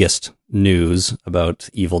biggest news about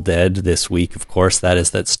Evil Dead this week. Of course, that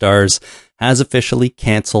is that Starz has officially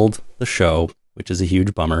canceled the show, which is a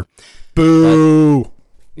huge bummer. Boo!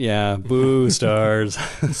 Yeah, boo, Starz.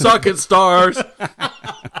 Suck it, Stars.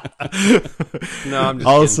 No, I'm just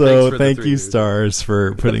Also, kidding. thank you, Starz,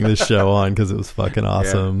 for putting this show on, because it was fucking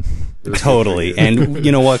awesome. Totally. And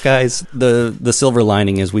you know what, guys? The silver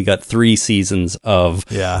lining is we got 3 seasons of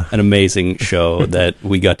an amazing show that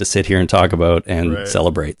we got to sit here and talk about and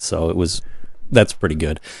celebrate. So that's pretty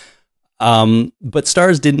good. But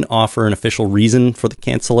Starz didn't offer an official reason for the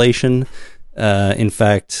cancellation. In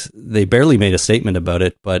fact, they barely made a statement about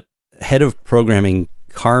it, but head of programming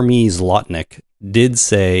Carmi Zlotnick did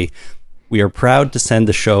say, "We are proud to send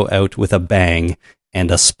the show out with a bang and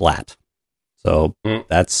a splat." So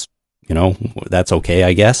that's okay,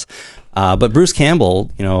 I guess. But Bruce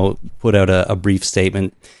Campbell, put out a brief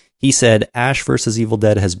statement. He said, "Ash vs. Evil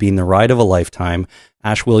Dead has been the ride of a lifetime.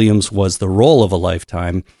 Ash Williams was the role of a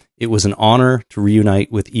lifetime. It was an honor to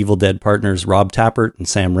reunite with Evil Dead partners Rob Tappert and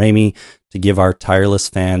Sam Raimi to give our tireless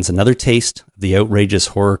fans another taste of the outrageous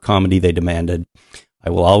horror comedy they demanded. I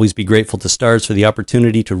will always be grateful to Starz for the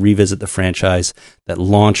opportunity to revisit the franchise that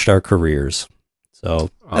launched our careers."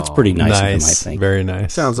 So that's pretty nice of him, I think. Very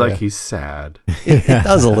nice. Sounds like he's sad. It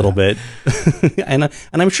does a little bit. and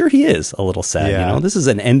I'm sure he is a little sad. Yeah. This is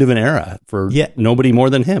an end of an era for nobody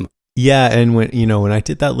more than him. Yeah, and when I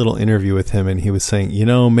did that little interview with him, and he was saying,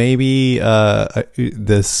 maybe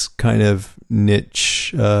this kind of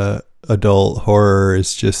niche adult horror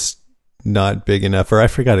is just not big enough, or I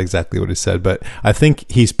forgot exactly what he said, but I think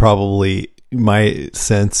he's probably, my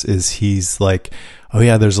sense is he's like, oh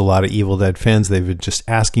yeah, there's a lot of Evil Dead fans. They've been just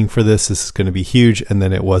asking for this. This is going to be huge. And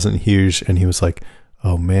then it wasn't huge. And he was like,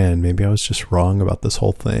 oh man, maybe I was just wrong about this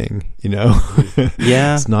whole thing. Yeah.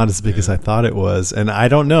 It's not as big as I thought it was. And I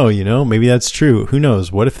don't know, maybe that's true. Who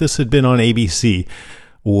knows? What if this had been on ABC?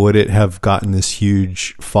 Would it have gotten this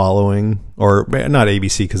huge following? Or not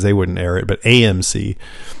ABC, because they wouldn't air it, but AMC.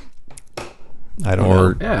 I don't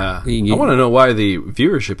know. Yeah. I want to know why the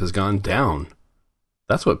viewership has gone down.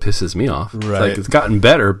 That's what pisses me off. Right. It's like it's gotten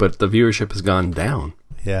better, but the viewership has gone down.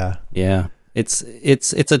 Yeah. Yeah. It's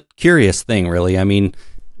a curious thing, really. I mean,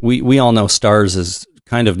 we all know Starz is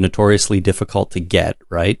kind of notoriously difficult to get,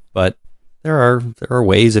 right? But there are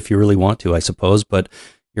ways if you really want to, I suppose. But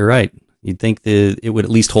you're right. You'd think it would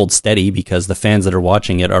at least hold steady, because the fans that are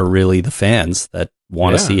watching it are really the fans that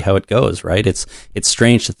want to see how it goes, right? It's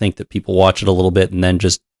strange to think that people watch it a little bit and then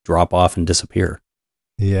just drop off and disappear.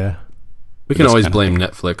 Yeah. We can always blame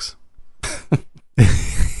Netflix.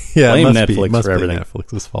 Yeah, blame it Netflix must for be everything.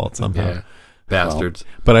 Netflix's fault somehow. Yeah. Bastards.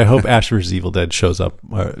 But I hope Ash vs. Evil Dead shows up,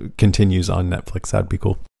 continues on Netflix. That'd be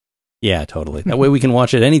cool. Yeah, totally. That way we can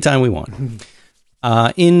watch it anytime we want.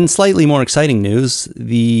 In slightly more exciting news,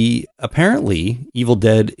 apparently Evil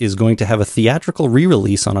Dead is going to have a theatrical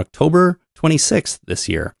re-release on October 26th this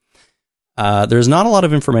year. There's not a lot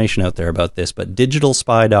of information out there about this, but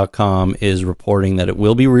digitalspy.com is reporting that it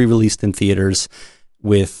will be re-released in theaters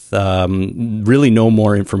with really no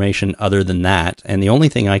more information other than that. And the only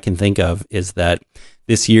thing I can think of is that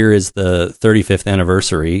this year is the 35th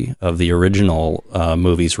anniversary of the original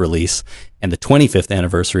movie's release and the 25th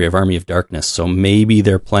anniversary of Army of Darkness. So maybe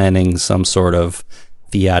they're planning some sort of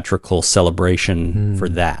theatrical celebration for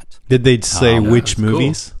that. Did they say which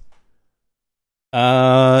movies?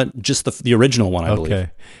 Cool. Just the original one, I believe.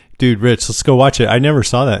 Okay. Dude, Rich, let's go watch it. I never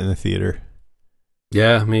saw that in the theater.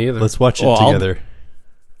 Yeah, me either. Let's watch it together.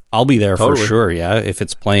 I'll be there for sure, yeah. If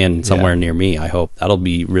it's playing somewhere near me, I hope. That'll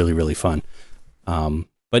be really, really fun.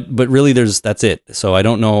 But really that's it. So I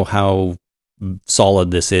don't know how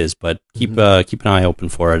solid this is, but keep an eye open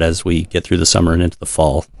for it as we get through the summer and into the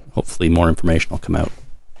fall. Hopefully more information will come out.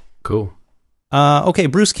 Cool. Okay,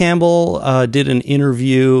 Bruce Campbell did an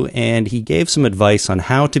interview, and he gave some advice on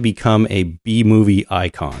how to become a B-movie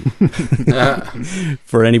icon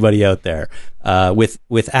for anybody out there.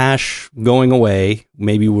 With Ash going away,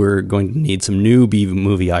 maybe we're going to need some new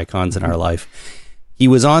B-movie icons in our life. He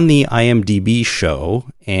was on the IMDb show,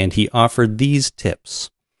 and he offered these tips.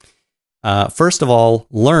 First of all,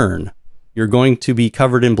 learn. You're going to be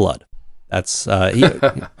covered in blood. That's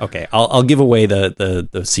okay. I'll give away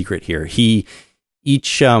the secret here.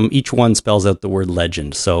 Each one spells out the word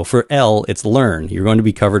legend. So for L, it's learn. You're going to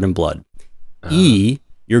be covered in blood. E,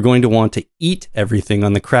 you're going to want to eat everything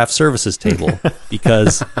on the craft services table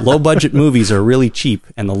because low budget movies are really cheap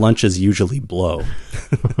and the lunches usually blow.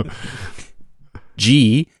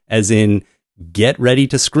 G, as in get ready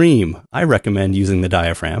to scream. I recommend using the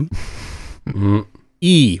diaphragm.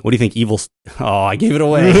 E, what do you think? Evil? Oh, I gave it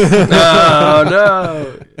away.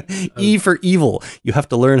 No. E for evil. You have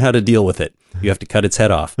to learn how to deal with it. You have to cut its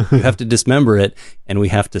head off. You have to dismember it, and we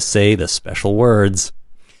have to say the special words.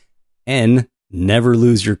 N, never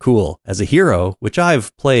lose your cool. As a hero, which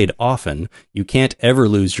I've played often, you can't ever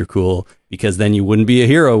lose your cool because then you wouldn't be a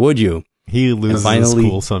hero, would you? He loses his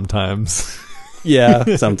cool sometimes.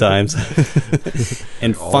 Yeah, sometimes.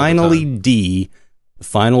 And finally, D. The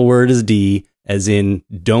final word is D. As in,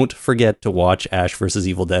 don't forget to watch Ash vs.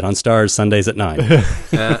 Evil Dead on Starz Sundays at 9. I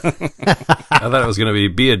thought it was going to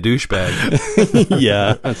be a douchebag.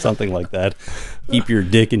 Yeah, something like that. Keep your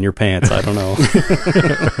dick in your pants. I don't know.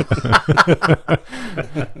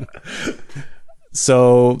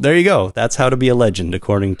 So there you go. That's how to be a legend,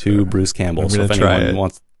 according to Bruce Campbell. So if anyone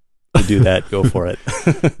wants to do that, go for it.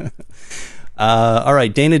 All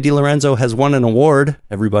right, Dana DiLorenzo has won an award,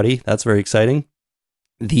 everybody. That's very exciting.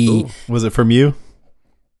 Was it from you?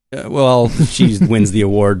 Well, she wins the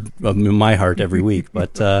award in my heart every week,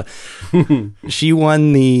 but she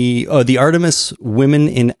won the Artemis Women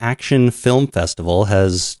in Action Film Festival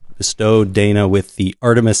has bestowed Dana with the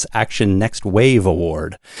Artemis Action Next Wave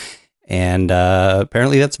Award. And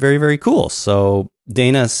apparently that's very, very cool. So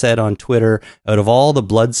Dana said on Twitter, out of all the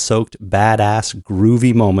blood-soaked, badass,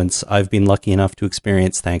 groovy moments I've been lucky enough to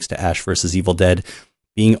experience thanks to Ash vs. Evil Dead,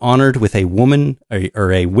 being honored with a Women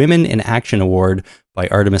in Action Award by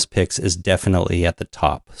Artemis Pix is definitely at the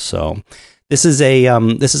top. So this is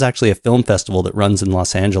actually a film festival that runs in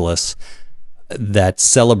Los Angeles that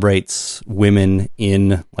celebrates women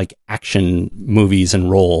in like action movies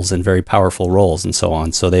and roles and very powerful roles and so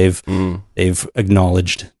on. So they've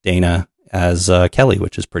acknowledged Dana as Kelly,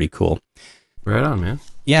 which is pretty cool. Right on, man.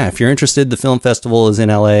 Yeah, if you're interested, the film festival is in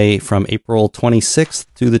LA from April 26th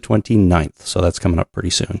to the 29th. So that's coming up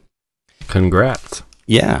pretty soon. Congrats.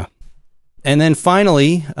 Yeah. And then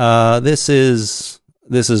finally, this is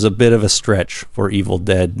a bit of a stretch for Evil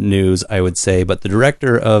Dead news, I would say, but the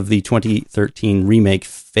director of the 2013 remake,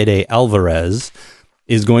 Fede Alvarez,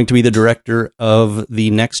 is going to be the director of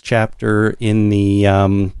the next chapter in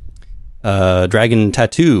the Dragon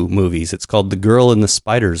Tattoo movies. It's called The Girl in the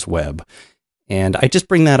Spider's Web. And I just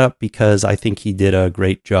bring that up because I think he did a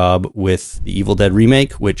great job with the Evil Dead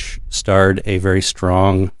remake, which starred a very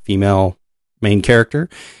strong female main character.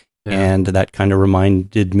 Yeah. And that kind of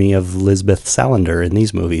reminded me of Lisbeth Salander in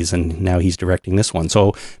these movies. And now he's directing this one.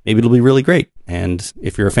 So maybe it'll be really great. And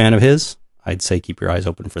if you're a fan of his, I'd say keep your eyes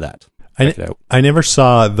open for that. Check it out. I never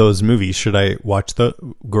saw those movies. Should I watch The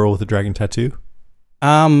Girl with the Dragon Tattoo?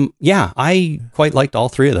 Yeah, I quite liked all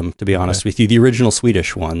three of them, to be honest with you. The original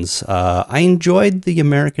Swedish ones. I enjoyed the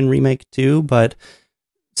American remake too, but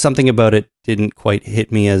something about it didn't quite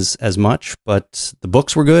hit me as much. But the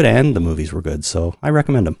books were good and the movies were good, so I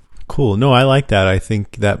recommend them. Cool. No, I like that. I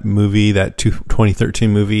think that movie, that 2013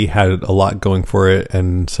 movie, had a lot going for it.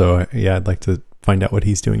 And so, yeah, I'd like to find out what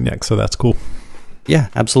he's doing next. So that's cool. Yeah,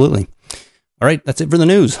 absolutely. All right, that's it for the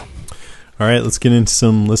news. All right, let's get into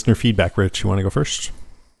some listener feedback. Rich, you want to go first?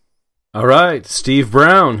 All right, Steve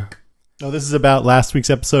Brown. Oh, this is about last week's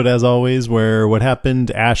episode, as always, where what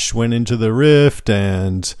happened, Ash went into the rift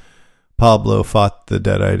and Pablo fought the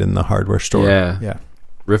Deadite in the hardware store. Yeah.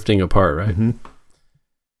 Rifting apart, right? Mm-hmm.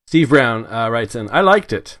 Steve Brown writes in, I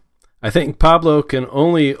liked it. I think Pablo can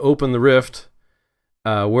only open the rift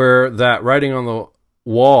where that writing on the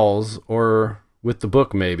walls or with the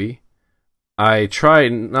book maybe. I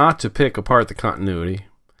tried not to pick apart the continuity.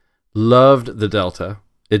 Loved the Delta.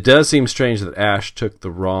 It does seem strange that Ash took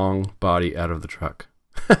the wrong body out of the truck.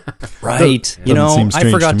 Right. You know, seem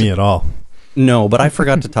strange to me at all. No, but I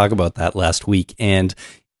forgot to talk about that last week, and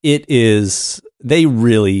it is... They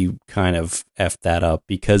really kind of effed that up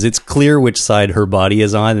because it's clear which side her body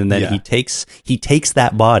is on, and then he takes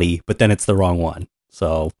that body, but then it's the wrong one.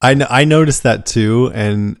 So I noticed that too,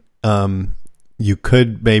 and you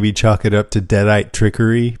could maybe chalk it up to Deadite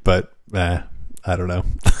trickery, but I don't know.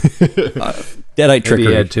 Deadite trickery. Maybe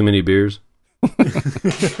he had too many beers.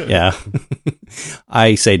 Yeah,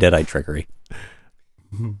 I say Deadite trickery.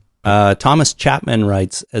 Thomas Chapman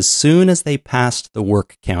writes, as soon as they passed the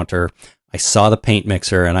work counter, I saw the paint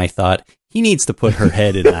mixer and I thought, he needs to put her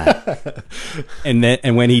head in that.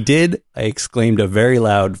 and when he did, I exclaimed a very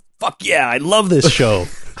loud, fuck yeah, I love this show.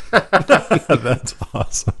 That's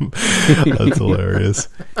awesome. That's hilarious.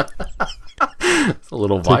 It's a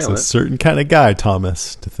little violent. Takes a certain kind of guy,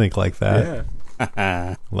 Thomas, to think like that. Yeah.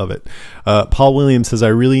 Love it. Paul Williams says, I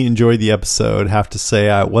really enjoyed the episode. Have to say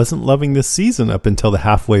I wasn't loving this season up until the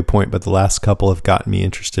halfway point, but the last couple have gotten me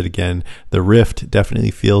interested again. The Rift definitely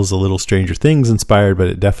feels a little Stranger Things inspired, but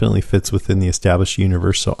it definitely fits within the established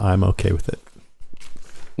universe, so I'm okay with it.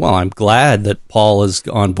 Well, I'm glad that Paul is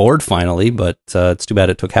on board finally, but it's too bad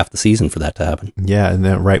it took half the season for that to happen. Yeah, and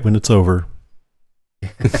then right when it's over.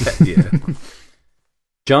 Yeah.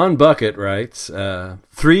 John Bucket writes,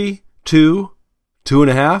 3, 2,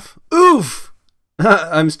 2.5. Oof!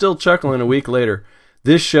 I'm still chuckling a week later.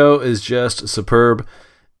 This show is just superb.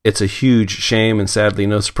 It's a huge shame and sadly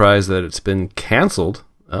no surprise that it's been canceled.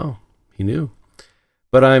 Oh, he knew.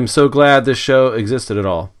 But I'm so glad this show existed at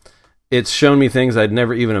all. It's shown me things I'd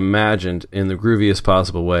never even imagined in the grooviest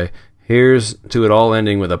possible way. Here's to it all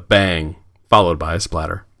ending with a bang, followed by a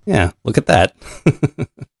splatter. Yeah, look at that.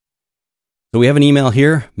 So we have an email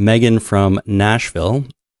here, Megan from Nashville.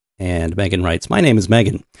 And Megan writes, my name is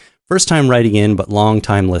Megan. First time writing in, but long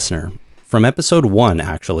time listener. From episode 1,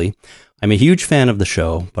 actually. I'm a huge fan of the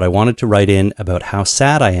show, but I wanted to write in about how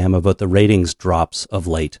sad I am about the ratings drops of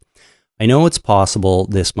late. I know it's possible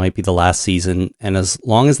this might be the last season, and as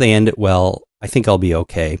long as they end it well, I think I'll be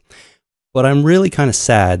okay. But I'm really kind of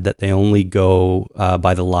sad that they only go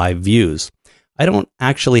by the live views. I don't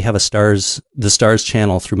actually have the Stars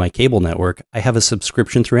channel through my cable network. I have a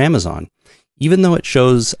subscription through Amazon. Even though it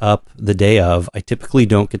shows up the day of, I typically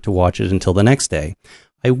don't get to watch it until the next day.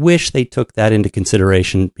 I wish they took that into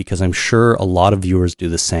consideration because I'm sure a lot of viewers do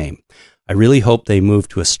the same. I really hope they move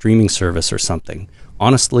to a streaming service or something.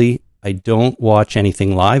 Honestly, I don't watch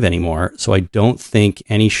anything live anymore, so I don't think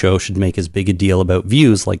any show should make as big a deal about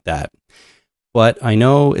views like that. But I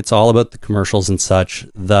know it's all about the commercials and such,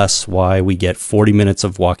 thus why we get 40 minutes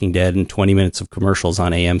of Walking Dead and 20 minutes of commercials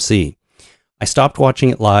on AMC. I stopped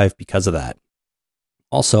watching it live because of that.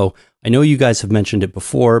 Also, I know you guys have mentioned it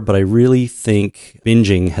before, but I really think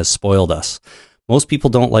binging has spoiled us. Most people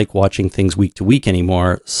don't like watching things week to week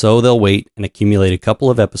anymore, so they'll wait and accumulate a couple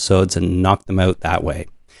of episodes and knock them out that way.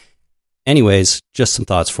 Anyways, just some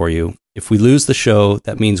thoughts for you. If we lose the show,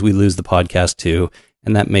 that means we lose the podcast too,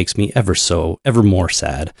 and that makes me ever more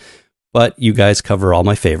sad. But you guys cover all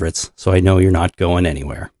my favorites, so I know you're not going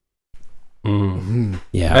anywhere. Mm-hmm.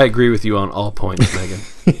 Yeah, I agree with you on all points,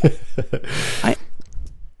 Megan.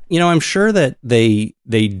 I'm sure that they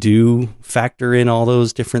do factor in all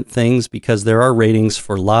those different things because there are ratings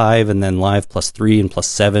for live and then live +3 and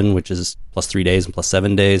 +7, which is +3 days and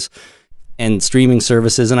 +7 days, and streaming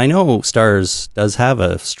services. And I know Stars does have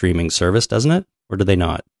a streaming service, doesn't it? Or do they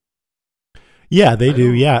not? Yeah, they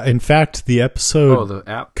do. Yeah. In fact, the episode the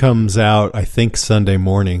app comes out, I think, Sunday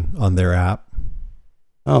morning on their app.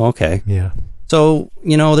 Oh, okay. Yeah. So,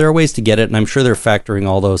 there are ways to get it, and I'm sure they're factoring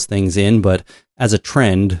all those things in, but as a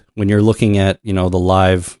trend, when you're looking at, the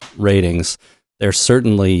live ratings, they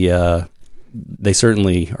certainly are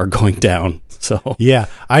going down. So yeah,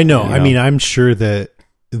 I know. I mean, I'm sure that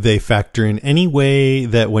they factor in any way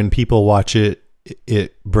that when people watch it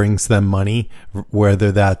it brings them money,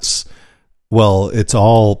 whether that's, well, it's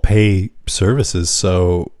all pay services.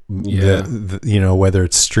 So, whether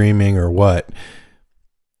it's streaming or what,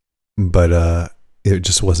 but it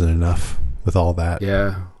just wasn't enough with all that.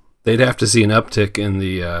 Yeah. They'd have to see an uptick in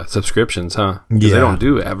the subscriptions, huh? Because they don't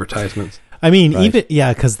do advertisements. I mean,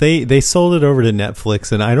 because they sold it over to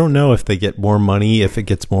Netflix, and I don't know if they get more money if it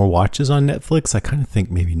gets more watches on Netflix. I kind of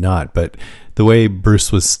think maybe not, but the way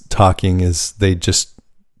Bruce was talking is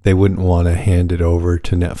they wouldn't want to hand it over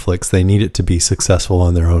to Netflix. They need it to be successful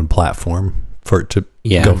on their own platform for it to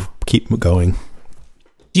keep going.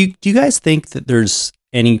 Do you guys think that there's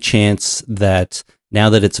any chance that now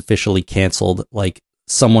that it's officially canceled, like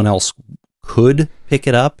someone else could pick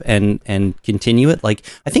it up and continue it? Like,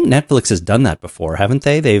 I think Netflix has done that before, haven't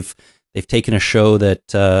they? They've taken a show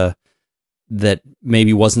that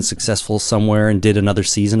maybe wasn't successful somewhere and did another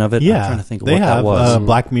season of it. Yeah, I'm trying to think of what that was.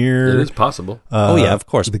 Black Mirror. It is possible. Of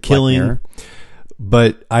course, The Killing.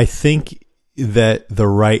 But I think that the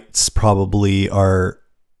rights probably are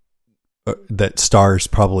that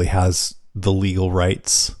Starz probably has the legal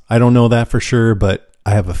rights. I don't know that for sure, but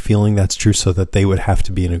I have a feeling that's true, so that they would have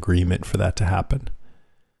to be in agreement for that to happen.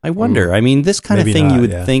 I wonder. I mean, this kind of thing,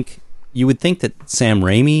 you would think that Sam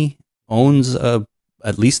Raimi owns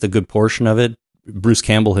at least a good portion of it. Bruce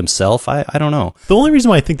Campbell himself, I don't know. The only reason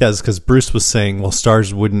why I think that is because Bruce was saying, well,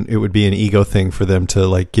 Starz it would be an ego thing for them to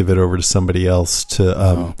like give it over to somebody else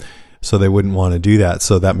to, so they wouldn't want to do that.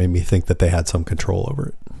 So that made me think that they had some control over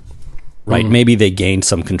it. Right. Maybe they gained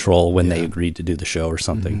some control when they agreed to do the show or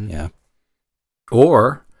something. Mm-hmm. Yeah.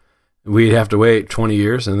 Or we'd have to wait 20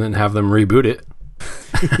 years and then have them reboot it.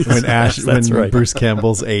 when Bruce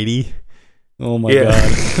Campbell's 80. Oh my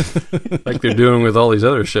God. Like they're doing with all these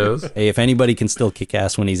other shows. Hey, if anybody can still kick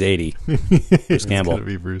ass when he's 80, Bruce Campbell. It's gonna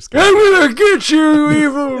be Bruce Campbell. I'm gonna get you,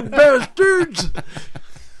 evil bastards!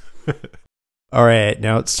 All right,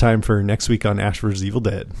 now it's time for next week on Ash vs. Evil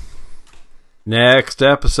Dead. Next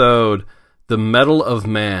episode, The Mettle of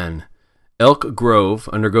Man. Elk Grove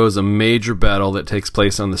undergoes a major battle that takes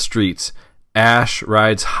place on the streets. Ash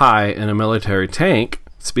rides high in a military tank,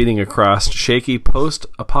 speeding across shaky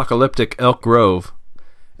post-apocalyptic Elk Grove.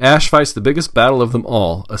 Ash fights the biggest battle of them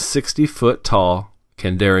all, a 60-foot-tall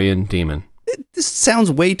Kandarian demon. This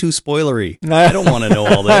sounds way too spoilery. I don't want to know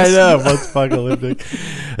all this. I know, post-apocalyptic.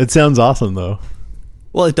 It sounds awesome, though.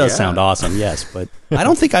 Well, it does sound awesome, yes, but I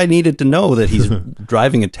don't think I needed to know that he's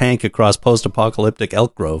driving a tank across post-apocalyptic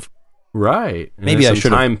Elk Grove. Right. And maybe I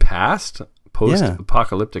should have. Time passed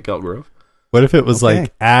post-apocalyptic Elk Grove. What if it was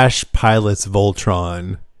like Ash pilots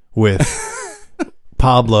Voltron with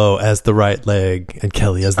Pablo as the right leg and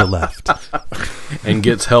Kelly as the left, and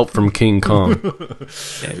gets help from King Kong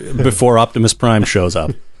before Optimus Prime shows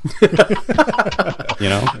up? You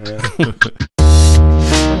know. Yeah.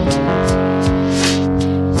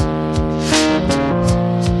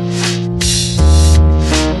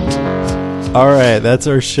 All right, that's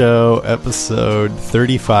our show, episode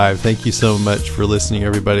 35. Thank you so much for listening,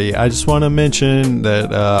 everybody. I just want to mention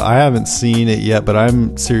that I haven't seen it yet, but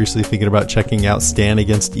I'm seriously thinking about checking out Stand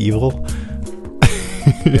Against Evil.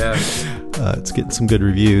 Yeah. It's getting some good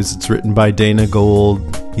reviews. It's written by Dana Gould.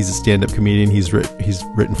 He's a stand-up comedian. He's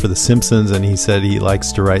written for The Simpsons, and he said he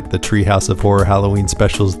likes to write the Treehouse of Horror Halloween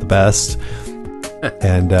specials the best.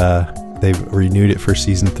 And they've renewed it for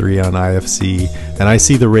season 3 on IFC, and I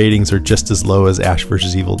see the ratings are just as low as Ash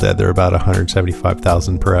vs. Evil Dead. They're about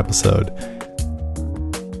 175,000 per episode.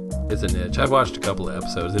 It's a niche. I've watched a couple of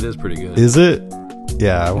episodes. It is pretty good. Is it?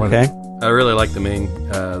 Yeah. I really like the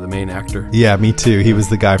main actor. Yeah, me too. He was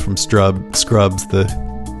the guy from Scrubs, the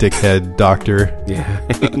dickhead doctor. Yeah.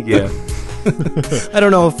 Yeah. I don't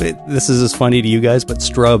know if this is as funny to you guys, but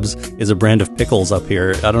Strubs is a brand of pickles up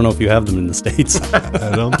here. I don't know if you have them in the States.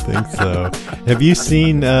 I don't think so. Have you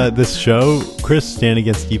seen this show, Chris, Stand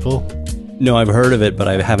Against Evil? No, I've heard of it, but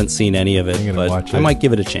I haven't seen any of it. I'm gonna watch it. I might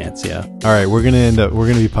give it a chance, yeah. All right, we're gonna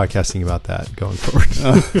be podcasting about that going forward.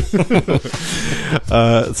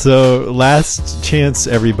 So last chance,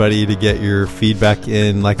 everybody, to get your feedback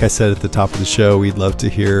in. Like I said at the top of the show, we'd love to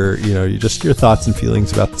hear, just your thoughts and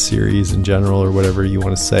feelings about the series in general, or whatever you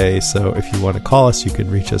want to say. So if you want to call us, you can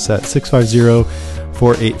reach us at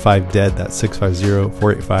 650-485-DEAD. That's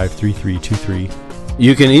 650-485-3323.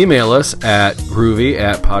 You can email us at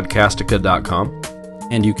groovy@podcastica.com.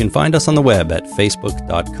 And you can find us on the web at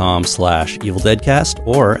facebook.com/EvilDeadcast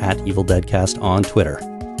or at EvilDeadcast on Twitter.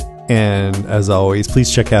 And as always, please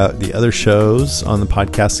check out the other shows on the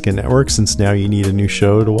Podcastica Network, since now you need a new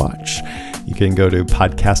show to watch. You can go to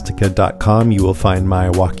podcastica.com. You will find my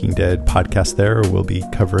Walking Dead podcast there. We'll be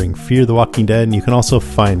covering Fear the Walking Dead. And you can also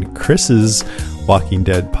find Chris's Walking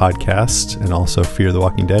Dead podcast and also Fear the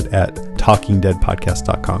Walking Dead at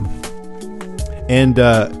talkingdeadpodcast.com. And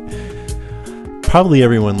probably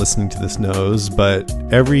everyone listening to this knows, but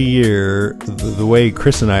every year, the way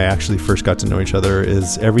Chris and I actually first got to know each other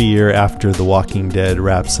is every year after The Walking Dead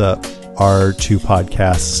wraps up, our two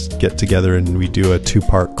podcasts get together and we do a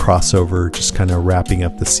 2-part crossover, just kind of wrapping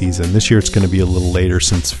up the season. This year it's going to be a little later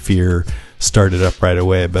since Fear started up right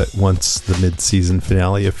away, but once the mid-season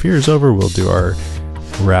finale of Fear is over, we'll do our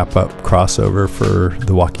wrap-up crossover for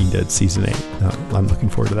The Walking Dead Season 8. I'm looking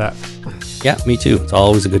forward to that. Yeah, me too. It's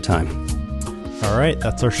always a good time. All right,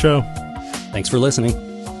 that's our show. Thanks for listening.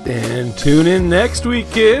 And tune in next week,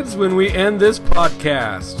 kids, when we end this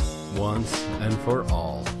podcast once and for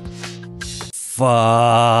all. Fuck.